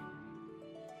faster.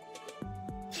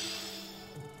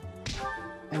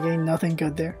 I'm getting nothing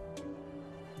good there.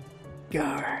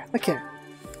 Gar. Okay.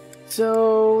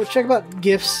 So, check about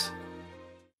gifts.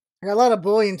 I got a lot of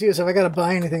bullion too, so if I gotta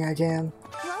buy anything, I can.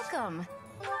 Welcome.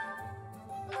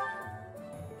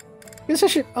 Guess I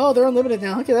should... Oh, they're unlimited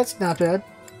now. Okay, that's not bad.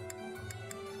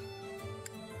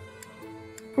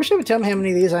 Wish they would tell me how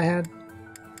many of these I had.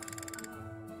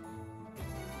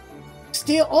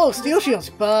 Steel... Oh, steel shields.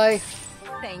 Bye.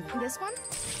 Thank this one.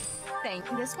 Thank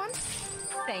this one.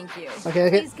 Thank you. Okay.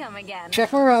 Please come again.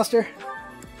 Check my roster.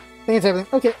 I think it's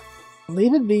everything. Okay.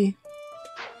 Leave it be.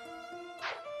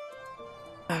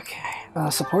 Okay.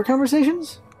 Support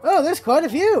conversations? Oh, there's quite a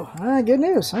few. Good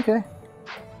news. Okay.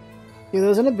 Do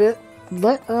those in a bit.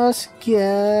 Let us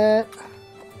get...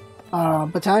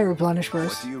 battalion replenish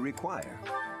first. What do you require?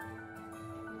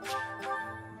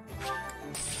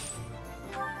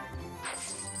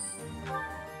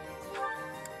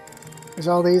 There's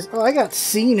all these. Oh, I got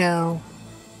C now.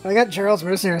 I got Charles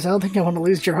Mercenaries. I don't think I want to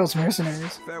lose Charles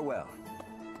Mercenaries. Farewell.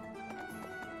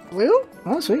 Blue?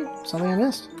 Oh, sweet. Something I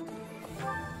missed.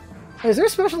 Is there a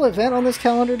special event on this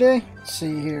calendar day? Let's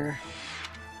see here.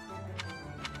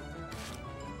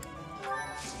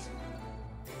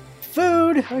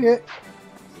 Food! Okay.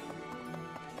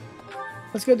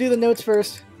 Let's go do the notes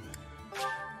first.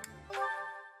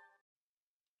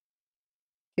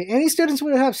 Okay, any students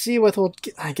we don't have C with will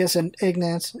get, I guess, an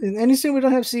Ignatz. Any student we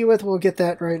don't have C with will get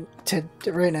that right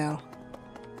now.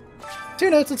 2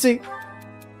 notes, let's see.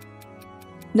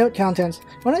 Note contents.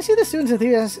 When I see the students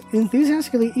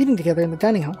enthusiastically eating together in the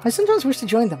dining hall, I sometimes wish to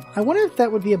join them. I wonder if that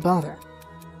would be a bother.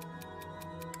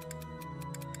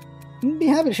 I'd be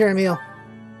happy to share a meal.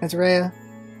 That's Rhea.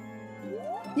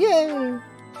 Yay!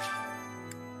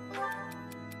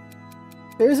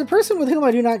 There is a person with whom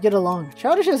I do not get along.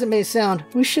 Childish as it may sound,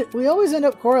 we always end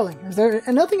up quarreling. Is there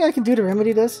nothing I can do to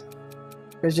remedy this?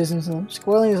 There's just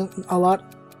quarreling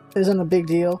isn't a big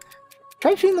deal.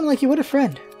 Try treating them like you would a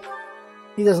friend.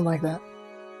 He doesn't like that.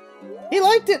 He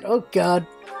liked it! Oh god.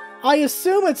 I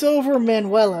assume it's over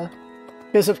Manuela.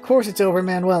 Because of course it's over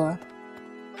Manuela.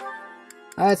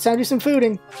 Alright, it's time to do some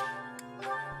fooding.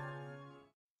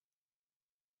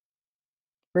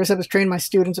 First up is train my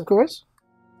students, of course.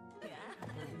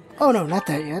 Oh no, not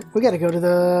that yet. We gotta go to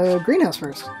the greenhouse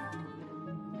first.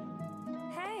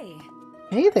 Hey.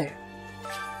 Hey there.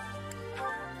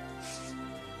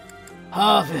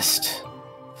 Harvest.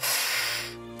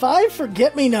 5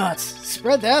 forget-me-nots.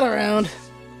 Spread that around.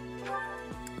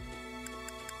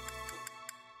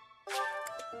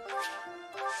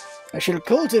 I shall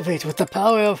cultivate with the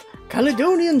power of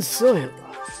Caledonian soil.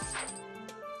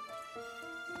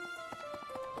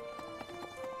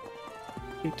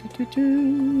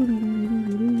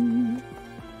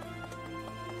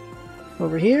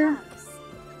 Over here.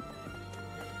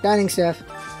 Dining staff.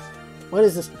 What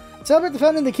is this? Celebrate the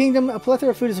fountain of the kingdom. A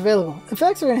plethora of food is available.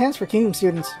 Effects are enhanced for kingdom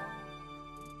students.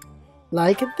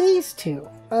 Like these two.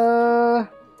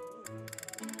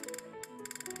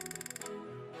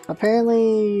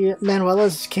 Apparently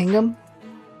Manuela's kingdom.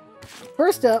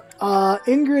 First up,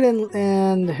 Ingrid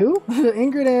and who?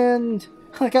 Ingrid and...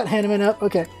 I got Hanneman up.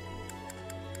 Okay.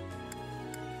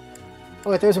 Oh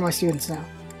wait, those are my students now.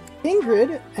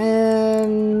 Ingrid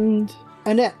and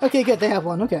Annette. Okay, good. They have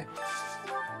one. Okay.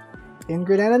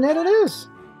 Ingrid and Annette it is.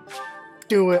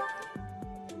 Do it.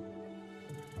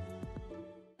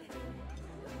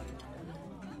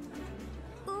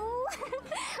 Ooh,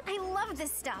 I love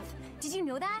this stuff. Did you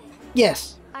know that?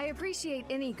 Yes. I appreciate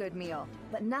any good meal,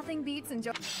 but nothing beats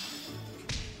enjoying.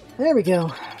 There we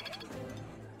go.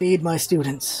 Feed my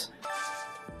students.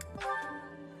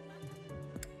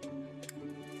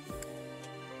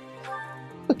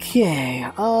 Okay,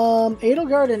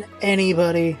 Edelgard and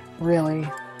anybody, really.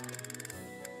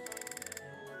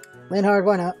 Linhard,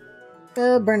 why not?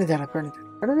 Bernadetta.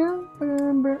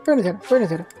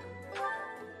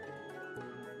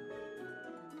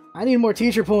 I need more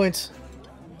teacher points.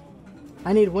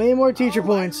 I need way more teacher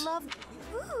points.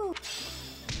 Ooh.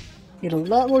 Need a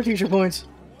lot more teacher points.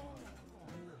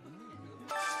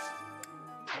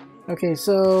 Okay,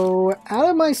 so out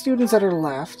of my students that are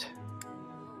left,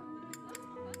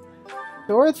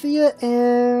 Dorothea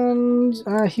and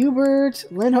Hubert,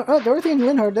 Linhard. Oh, Dorothy and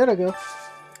Linhard, there I go.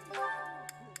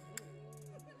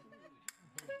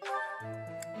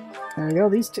 There we go,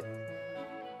 these two.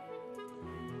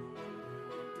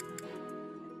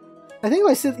 I think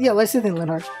Lysith and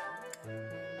Linhard.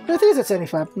 Dorothea's at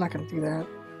 75. I'm not going to do that.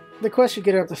 The quest should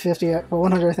get her up to 50, or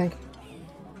 100, I think.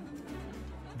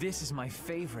 This is my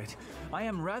favorite. I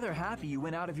am rather happy you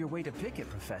went out of your way to pick it,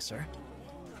 Professor.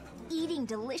 Eating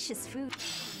delicious food.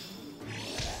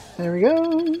 There we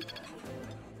go.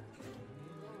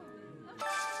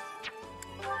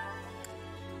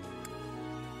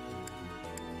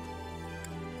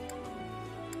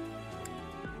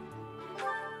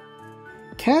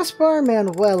 Caspar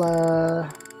Manuela.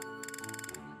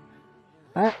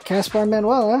 Alright, Caspar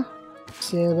Manuela.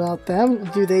 See about them.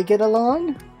 Do they get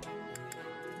along?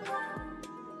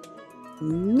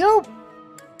 Nope!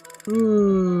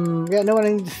 Got no one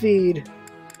I need to feed.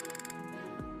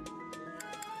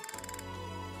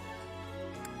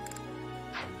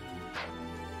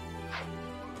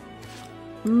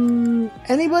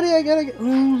 Anybody I gotta get...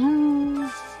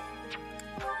 Who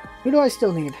do I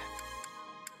still need?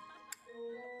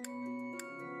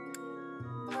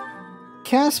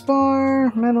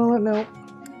 Caspar... No.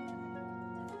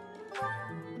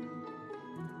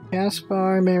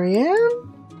 Caspar,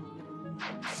 Marianne?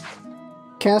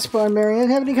 Caspar and Marianne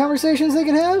have any conversations they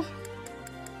can have?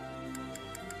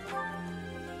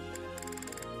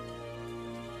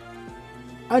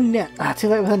 Annette. Too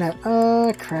late with Annette.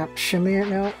 Crap. Shamir,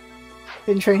 no.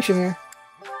 Didn't train Shamir.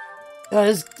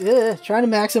 Trying to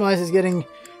maximize is getting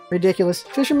ridiculous.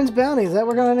 Fisherman's Bounty, does that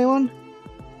work on anyone?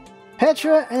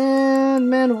 Petra and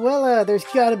Manuela, there's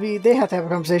gotta be, they have to have a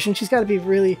conversation. She's gotta be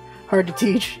really hard to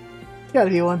teach.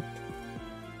 Gotta be one.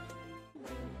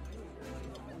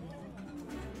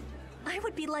 I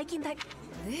would be liking that.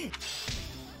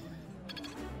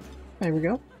 There we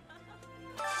go.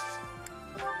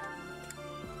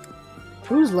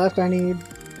 Who's left I need?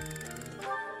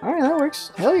 Alright, that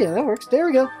works. Hell yeah, that works. There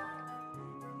we go.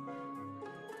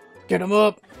 Get him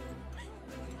up.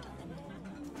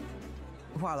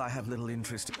 While I have little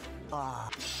interest...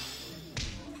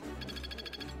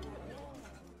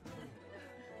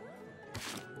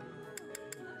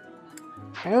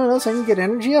 Anyone else I can get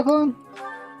energy up on?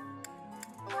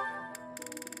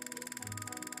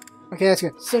 Okay, that's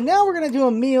good. So now we're going to do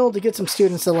a meal to get some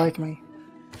students to like me.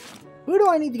 Who do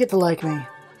I need to get to like me?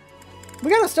 We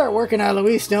got to start working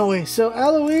Alois, don't we? So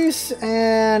Alois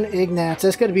and Ignatz.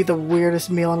 That's going to be the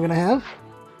weirdest meal I'm going to have.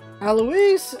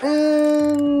 Alois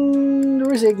and...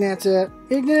 Where's Ignatz at?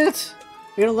 Ignatz?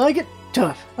 You don't like it?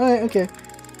 Tough. Alright, okay.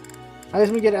 I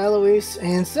just want to get Alois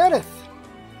and Sedith.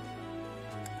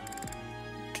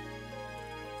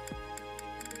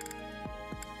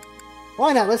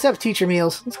 Why not? Let's have teacher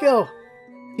meals. Let's go.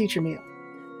 Teacher meal.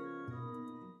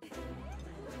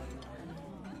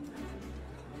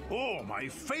 Oh, my my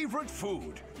favorite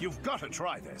food. You've got to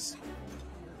try this.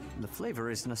 The flavor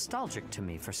is nostalgic to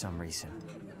me for some reason.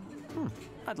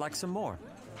 I'd like some more.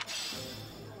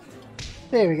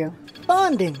 There we go.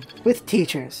 Bonding with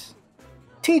teachers.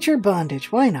 Teacher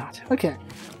bondage. Why not? Okay.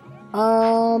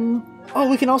 Oh,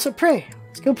 we can also pray.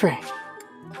 Let's go pray.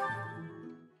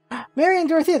 Mary and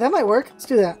Dorothea, that might work. Let's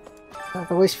do that. I have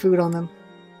to waste food on them.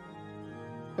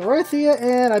 Dorothea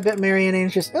and I bet Mary and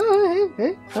Anne's just... Oh,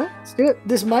 hey. All right, let's do it.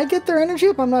 This might get their energy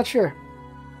up. I'm not sure.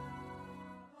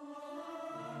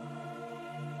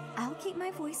 I'll keep my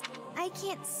voice. I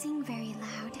can't sing very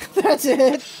loud. That's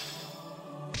it.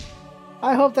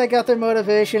 I hope that got their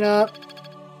motivation up.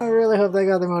 I really hope they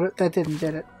got their motive. That did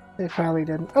it. It probably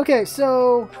didn't. Okay,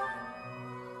 so...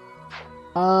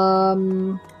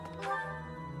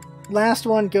 Last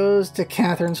one goes to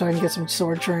Catherine so I can get some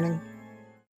sword training.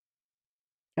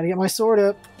 Gotta get my sword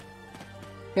up.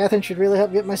 Catherine should really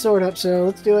help get my sword up, so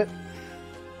let's do it.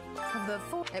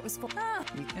 It was full. Ah,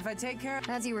 if I take care of...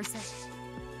 As you were saying.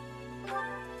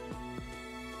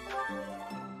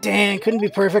 Dang, couldn't be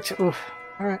perfect. Oof.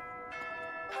 Alright.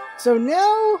 So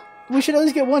now, we should at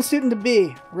least get one student to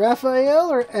B.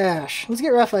 Raphael or Ash? Let's get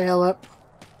Raphael up.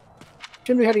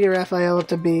 Shouldn't be hard to get Raphael up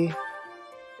to B.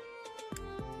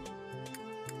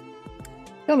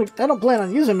 I don't plan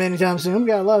on using him anytime soon. We've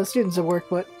got a lot of students at work,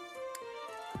 but...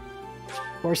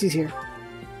 Of course he's here.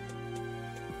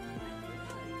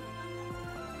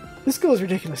 This school is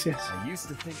ridiculous, yes. I used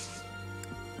to think...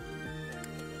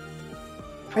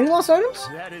 Any lost items?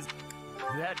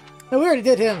 That... No, we already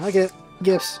did him. I get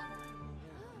gifts.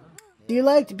 Do you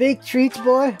like to bake treats,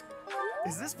 boy?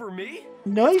 Is this for me?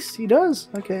 Nice, he does.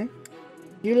 Okay.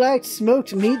 You like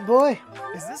smoked meat, boy?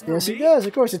 Is this for me? Yes, he does.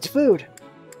 Of course, it's food.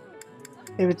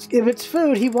 If it's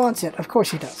food, he wants it. Of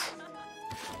course he does.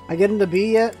 I get him to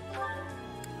B yet?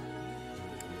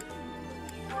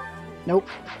 Nope.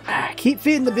 Keep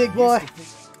feeding the big boy.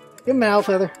 Give him an owl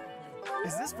feather.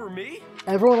 Is this for me?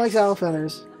 Everyone likes owl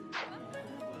feathers.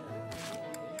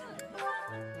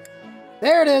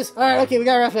 There it is! Alright, okay, we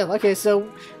got Raphael. Okay,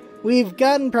 so we've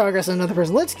gotten progress on another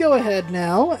person. Let's go ahead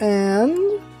now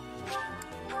and...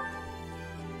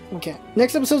 Okay,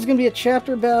 next episode's gonna be a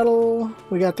chapter battle.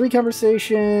 We got 3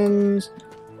 conversations.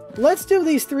 Let's do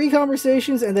these 3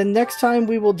 conversations, and then next time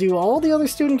we will do all the other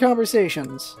student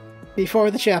conversations before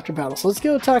the chapter battle. So let's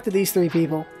go talk to these 3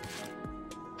 people.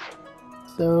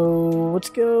 So let's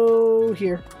go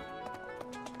here.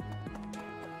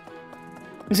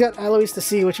 He's got Alois to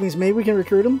see, which means maybe we can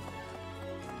recruit him.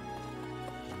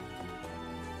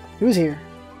 Who's here?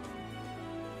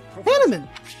 Hanneman!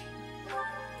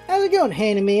 How's it going,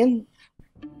 Hanneman?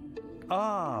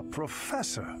 Ah,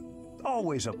 Professor.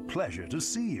 Always a pleasure to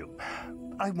see you.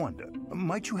 I wonder,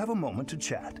 might you have a moment to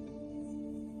chat?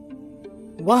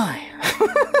 Why?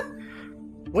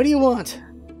 What do you want?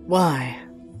 Why?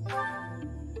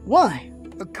 Why?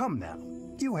 Come now.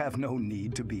 You have no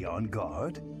need to be on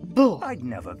guard. Bull. I'd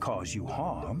never cause you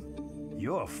harm.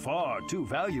 You're far too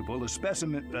valuable a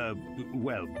specimen,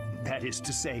 well, that is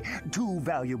to say, too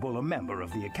valuable a member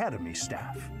of the Academy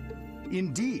staff.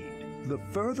 Indeed, the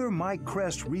further my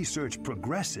crest research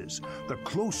progresses, the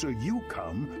closer you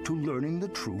come to learning the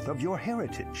truth of your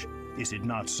heritage. Is it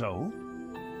not so?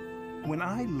 When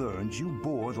I learned you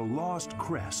bore the lost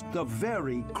crest, the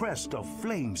very crest of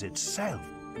flames itself,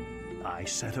 I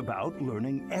set about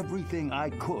learning everything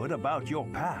I could about your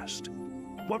past.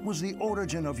 What was the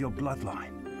origin of your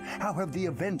bloodline? How have the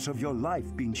events of your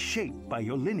life been shaped by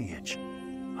your lineage?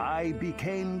 I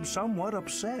became somewhat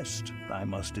obsessed, I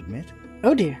must admit.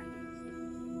 Oh dear.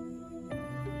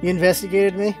 You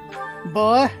investigated me?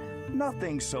 Boy?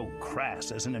 Nothing so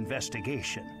crass as an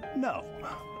investigation. No,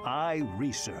 I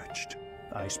researched.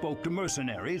 I spoke to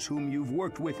mercenaries whom you've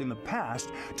worked with in the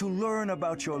past to learn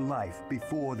about your life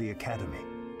before the Academy.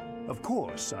 Of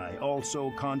course, I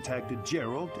also contacted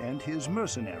Gerald and his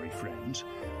mercenary friends.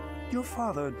 Your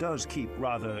father does keep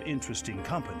rather interesting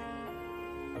company.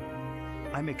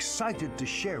 I'm excited to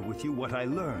share with you what I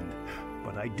learned,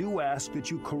 but I do ask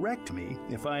that you correct me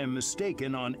if I am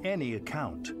mistaken on any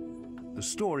account. The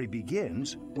story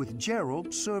begins with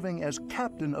Gerald serving as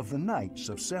captain of the Knights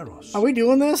of Seros. Are we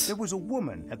doing this? There was a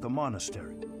woman at the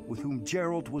monastery with whom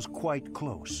Gerald was quite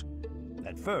close.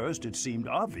 At first, it seemed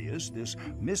obvious this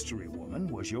mystery woman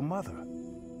was your mother.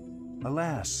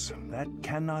 Alas, that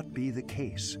cannot be the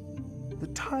case. The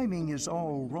timing is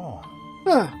all wrong.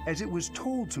 Huh. As it was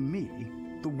told to me,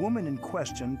 the woman in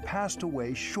question passed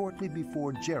away shortly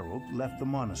before Gerald left the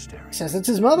monastery. Says it's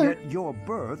his mother. Yet your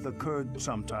birth occurred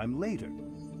sometime later,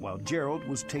 while Gerald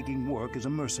was taking work as a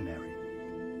mercenary.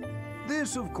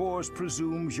 This, of course,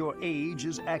 presumes your age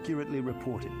is accurately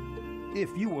reported.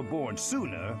 If you were born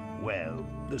sooner, well,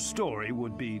 the story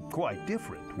would be quite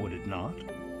different, would it not?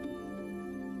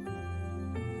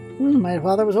 My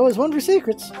father was always one for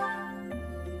secrets.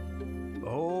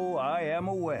 Oh, I am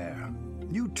aware.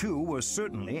 You two were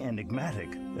certainly enigmatic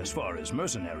as far as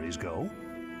mercenaries go.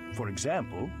 For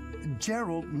example,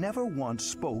 Gerald never once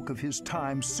spoke of his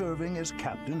time serving as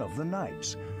captain of the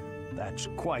Knights. That's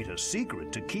quite a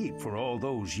secret to keep for all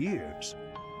those years.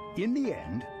 In the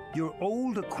end, your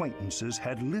old acquaintances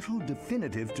had little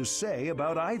definitive to say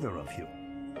about either of you.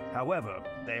 However,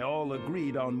 they all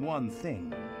agreed on one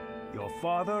thing. Your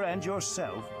father and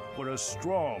yourself were a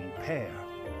strong pair.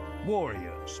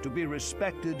 Warriors to be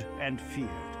respected and feared.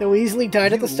 They easily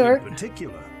died at the start? In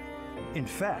particular. In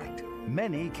fact,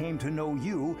 many came to know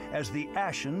you as the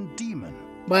Ashen Demon.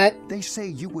 What? They say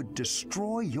you would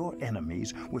destroy your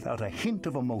enemies without a hint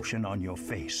of emotion on your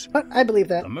face. But I believe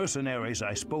that. The mercenaries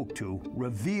I spoke to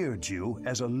revered you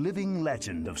as a living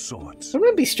legend of sorts.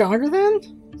 Wouldn't it be stronger then?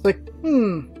 It's like,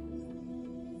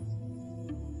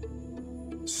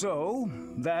 So,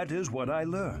 that is what I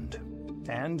learned.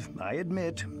 And I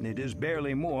admit, it is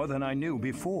barely more than I knew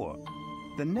before.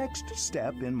 The next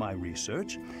step in my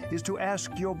research is to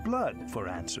ask your blood for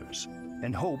answers,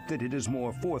 and hope that it is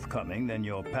more forthcoming than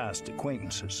your past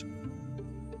acquaintances.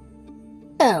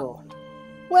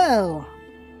 Well.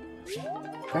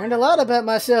 Learned a lot about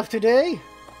myself today.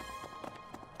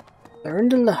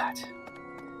 Learned a lot.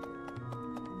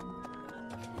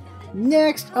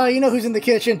 Next. Oh, you know who's in the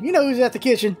kitchen. You know who's at the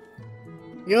kitchen.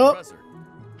 Yup. Professor.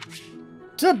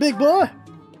 What's up, big boy?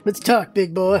 Let's talk,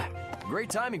 big boy. Great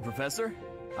timing, Professor.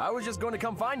 I was just going to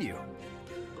come find you.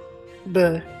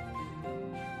 Buh.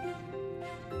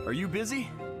 Are you busy?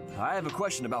 I have a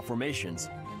question about formations.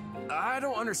 I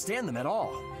don't understand them at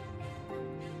all.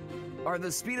 Are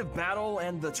the speed of battle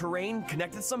and the terrain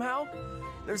connected somehow?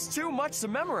 There's too much to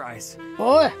memorize.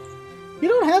 Boy, you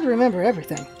don't have to remember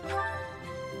everything.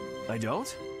 I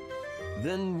don't?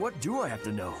 Then what do I have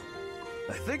to know?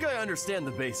 I think I understand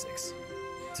the basics.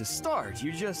 To start,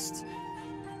 you just...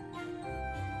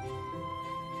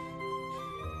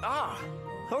 Ah,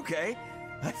 okay.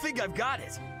 I think I've got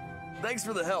it. Thanks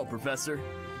for the help, Professor.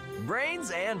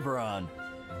 Brains and brawn.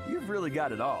 You've really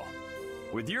got it all.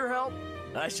 With your help,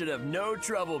 I should have no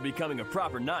trouble becoming a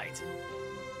proper knight.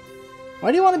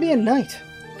 Why do you want to be a knight?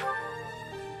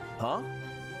 Huh?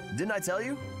 Didn't I tell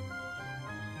you?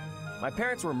 My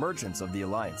parents were merchants of the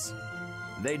Alliance.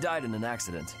 They died in an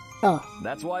accident. Oh.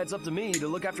 That's why it's up to me to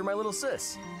look after my little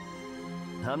sis.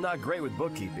 I'm not great with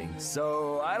bookkeeping,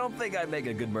 so I don't think I'd make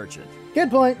a good merchant.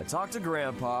 Good point. I talked to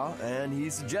Grandpa, and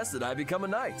he suggested I become a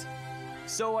knight.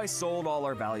 So I sold all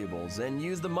our valuables and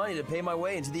used the money to pay my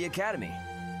way into the academy.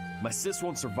 My sis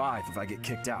won't survive if I get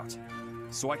kicked out,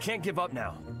 so I can't give up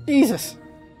now. Jesus.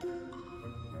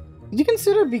 Did you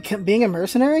consider being a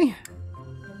mercenary?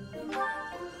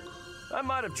 I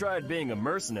might have tried being a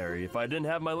mercenary if I didn't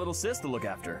have my little sis to look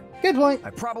after. Good point. I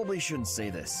probably shouldn't say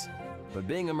this, but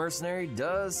being a mercenary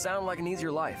does sound like an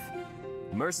easier life.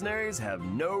 Mercenaries have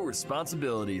no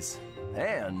responsibilities,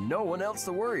 and no one else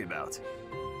to worry about.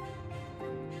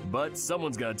 But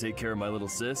someone's got to take care of my little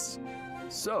sis,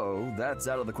 so that's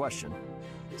out of the question.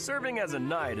 Serving as a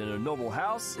knight in a noble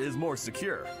house is more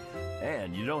secure,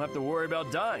 and you don't have to worry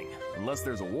about dying unless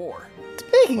there's a war.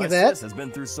 Speaking of that, my sis has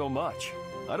been through so much.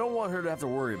 I don't want her to have to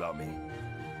worry about me.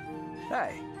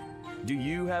 Hey, do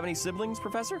you have any siblings,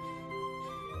 Professor?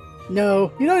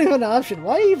 no, you don't even have an option.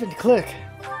 Why even click?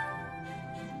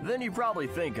 Then you probably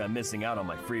think I'm missing out on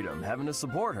my freedom, having to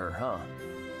support her, huh?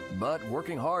 But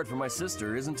working hard for my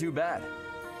sister isn't too bad.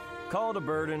 Call it a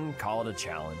burden, call it a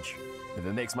challenge. If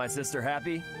it makes my sister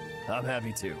happy, I'm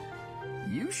happy too.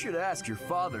 You should ask your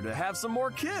father to have some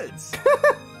more kids.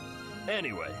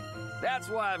 Anyway, that's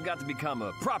why I've got to become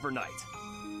a proper knight.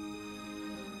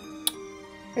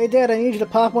 Hey, Dad, I need you to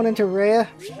pop one into Rhea.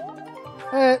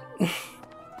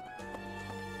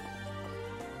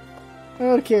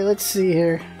 Okay, let's see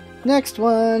here. Next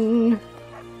one.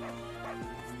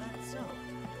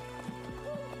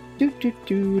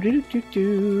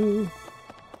 Do.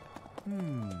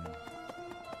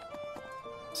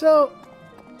 So,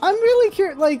 I'm really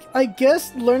curious. Like, I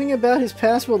guess learning about his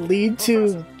past will lead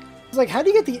to. It's like, how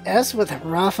do you get the S with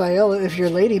Raphael if you're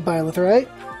Lady Byleth, right?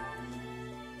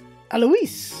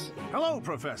 Alois. Hello,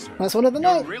 Professor. That's one of the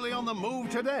You're night. really on the move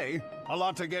today. A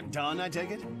lot to get done, I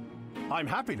take it? I'm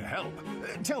happy to help.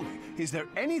 Tell me, is there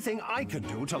anything I can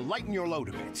do to lighten your load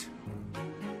a bit?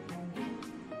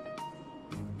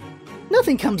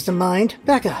 Nothing comes to mind.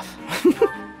 Back off.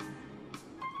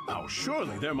 Oh,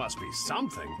 surely there must be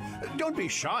something. Don't be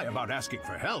shy about asking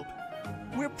for help.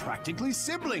 We're practically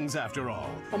siblings after all.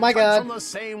 Oh my Cut God. from the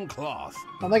same cloth.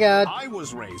 Oh my God. I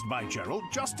was raised by Gerald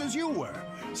just as you were,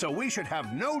 so we should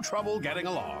have no trouble getting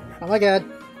along. Oh my God.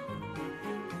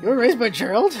 You were raised by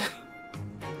Gerald?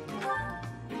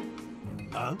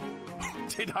 Huh?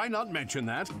 Did I not mention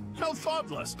that? How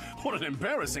thoughtless. What an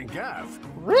embarrassing gaffe.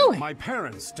 Really? My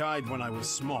parents died when I was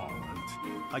small,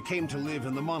 and I came to live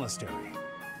in the monastery.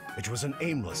 It was an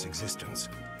aimless existence.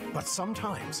 But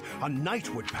sometimes a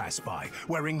knight would pass by,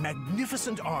 wearing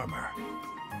magnificent armor.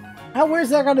 How weird is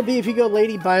that going to be if you go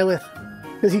Lady Byleth?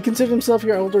 Because he considers himself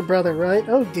your older brother, right?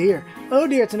 Oh dear. Oh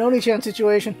dear, it's an Oni-chan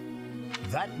situation.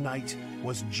 That knight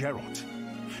was Gerald.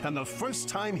 And the first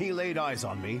time he laid eyes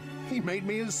on me, he made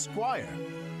me his squire.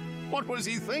 What was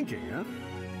he thinking, huh?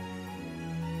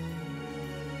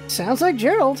 Sounds like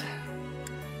Gerald.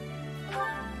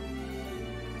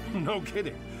 No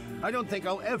kidding. I don't think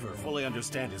I'll ever fully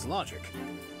understand his logic.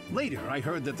 Later, I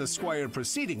heard that the squire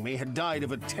preceding me had died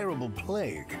of a terrible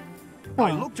plague.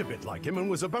 I looked a bit like him and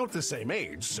was about the same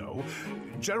age, so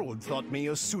Gerald thought me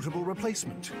a suitable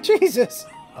replacement. Jesus.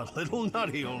 A little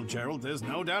nutty, old Gerald, there's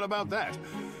no doubt about that.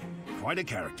 Quite a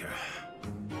character.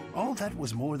 All that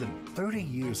was more than 30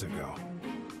 years ago.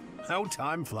 How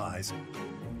time flies.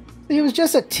 He was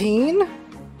just a teen?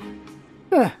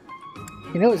 Huh.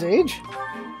 You know his age?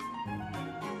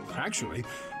 Actually,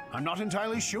 I'm not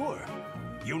entirely sure.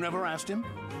 You never asked him?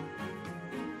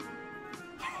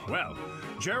 Well,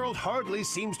 Gerald hardly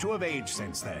seems to have aged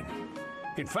since then.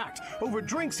 In fact, over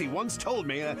drinks he once told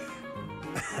me,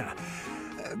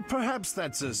 perhaps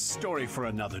that's a story for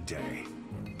another day.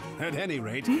 At any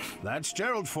rate, that's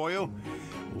Gerald for you.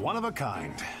 One of a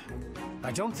kind.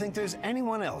 I don't think there's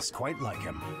anyone else quite like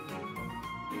him.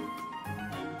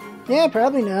 Yeah,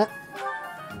 probably not.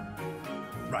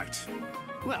 Right.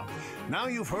 Well, now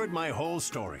you've heard my whole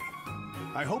story.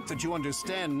 I hope that you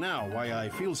understand now why I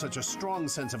feel such a strong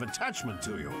sense of attachment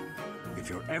to you. If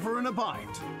you're ever in a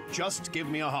bind, just give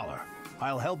me a holler.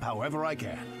 I'll help however I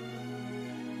can.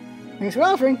 Thanks for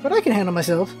offering, but I can handle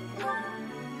myself.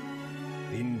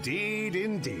 Indeed,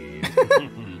 indeed.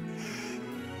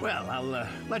 Well, I'll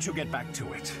let you get back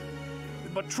to it.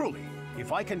 But truly,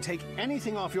 if I can take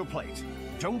anything off your plate,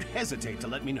 don't hesitate to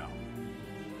let me know.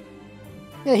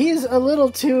 Yeah, he's a little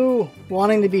too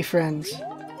wanting to be friends.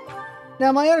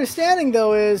 Now, my understanding,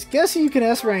 though, is guess who you can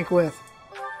S-rank with?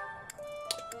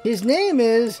 His name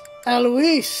is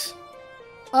Alois.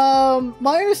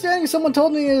 My understanding, someone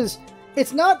told me, is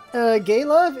it's not gay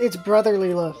love, it's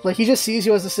brotherly love. Like, he just sees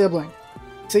you as a sibling.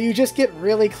 So you just get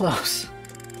really close.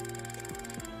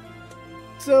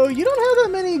 So you don't have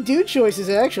that many dude choices,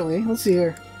 actually. Let's see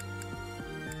here.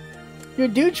 Your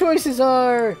dude choices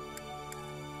are...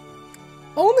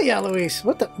 only Alois.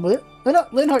 What the... what? No,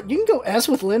 Linhard. You can go S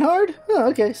with Linhard? Oh,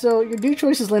 okay. So your dude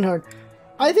choice is Linhard.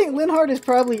 I think Linhard is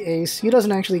probably ace. He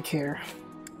doesn't actually care.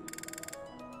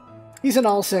 He's an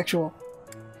all-sexual.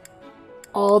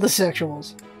 All the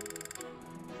sexuals.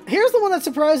 Here's the one that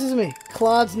surprises me.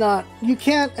 Claude's not. You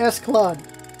can't S Claude.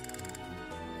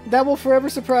 That will forever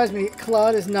surprise me.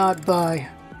 Claude is not bi.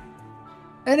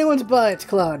 Anyone's bi, it's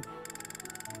Claude.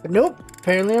 But nope.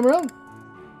 Apparently I'm wrong.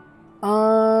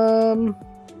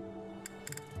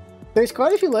 There's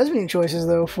quite a few lesbian choices,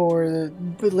 though, for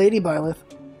Lady Byleth.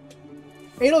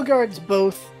 Edelgard's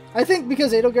both. I think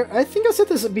because Edelgard... I think I said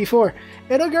this before.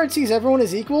 Edelgard sees everyone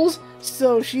as equals,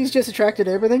 so she's just attracted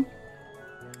to everything.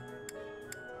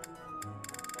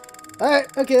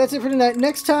 Alright, okay, that's it for tonight.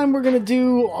 Next time, we're going to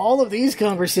do all of these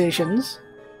conversations.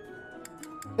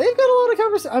 They've got a lot of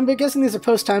conversations. I'm guessing these are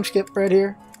post-time skip right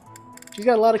here. She's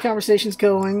got a lot of conversations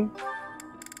going.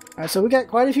 Alright, so we got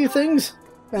quite a few things.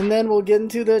 And then we'll get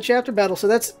into the chapter battle. So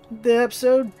that's the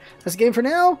episode. That's the game for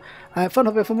now. I have fun.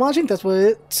 Hope you have fun watching. That's what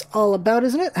it's all about,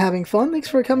 isn't it? Having fun. Thanks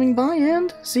for coming by,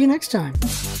 and see you next time.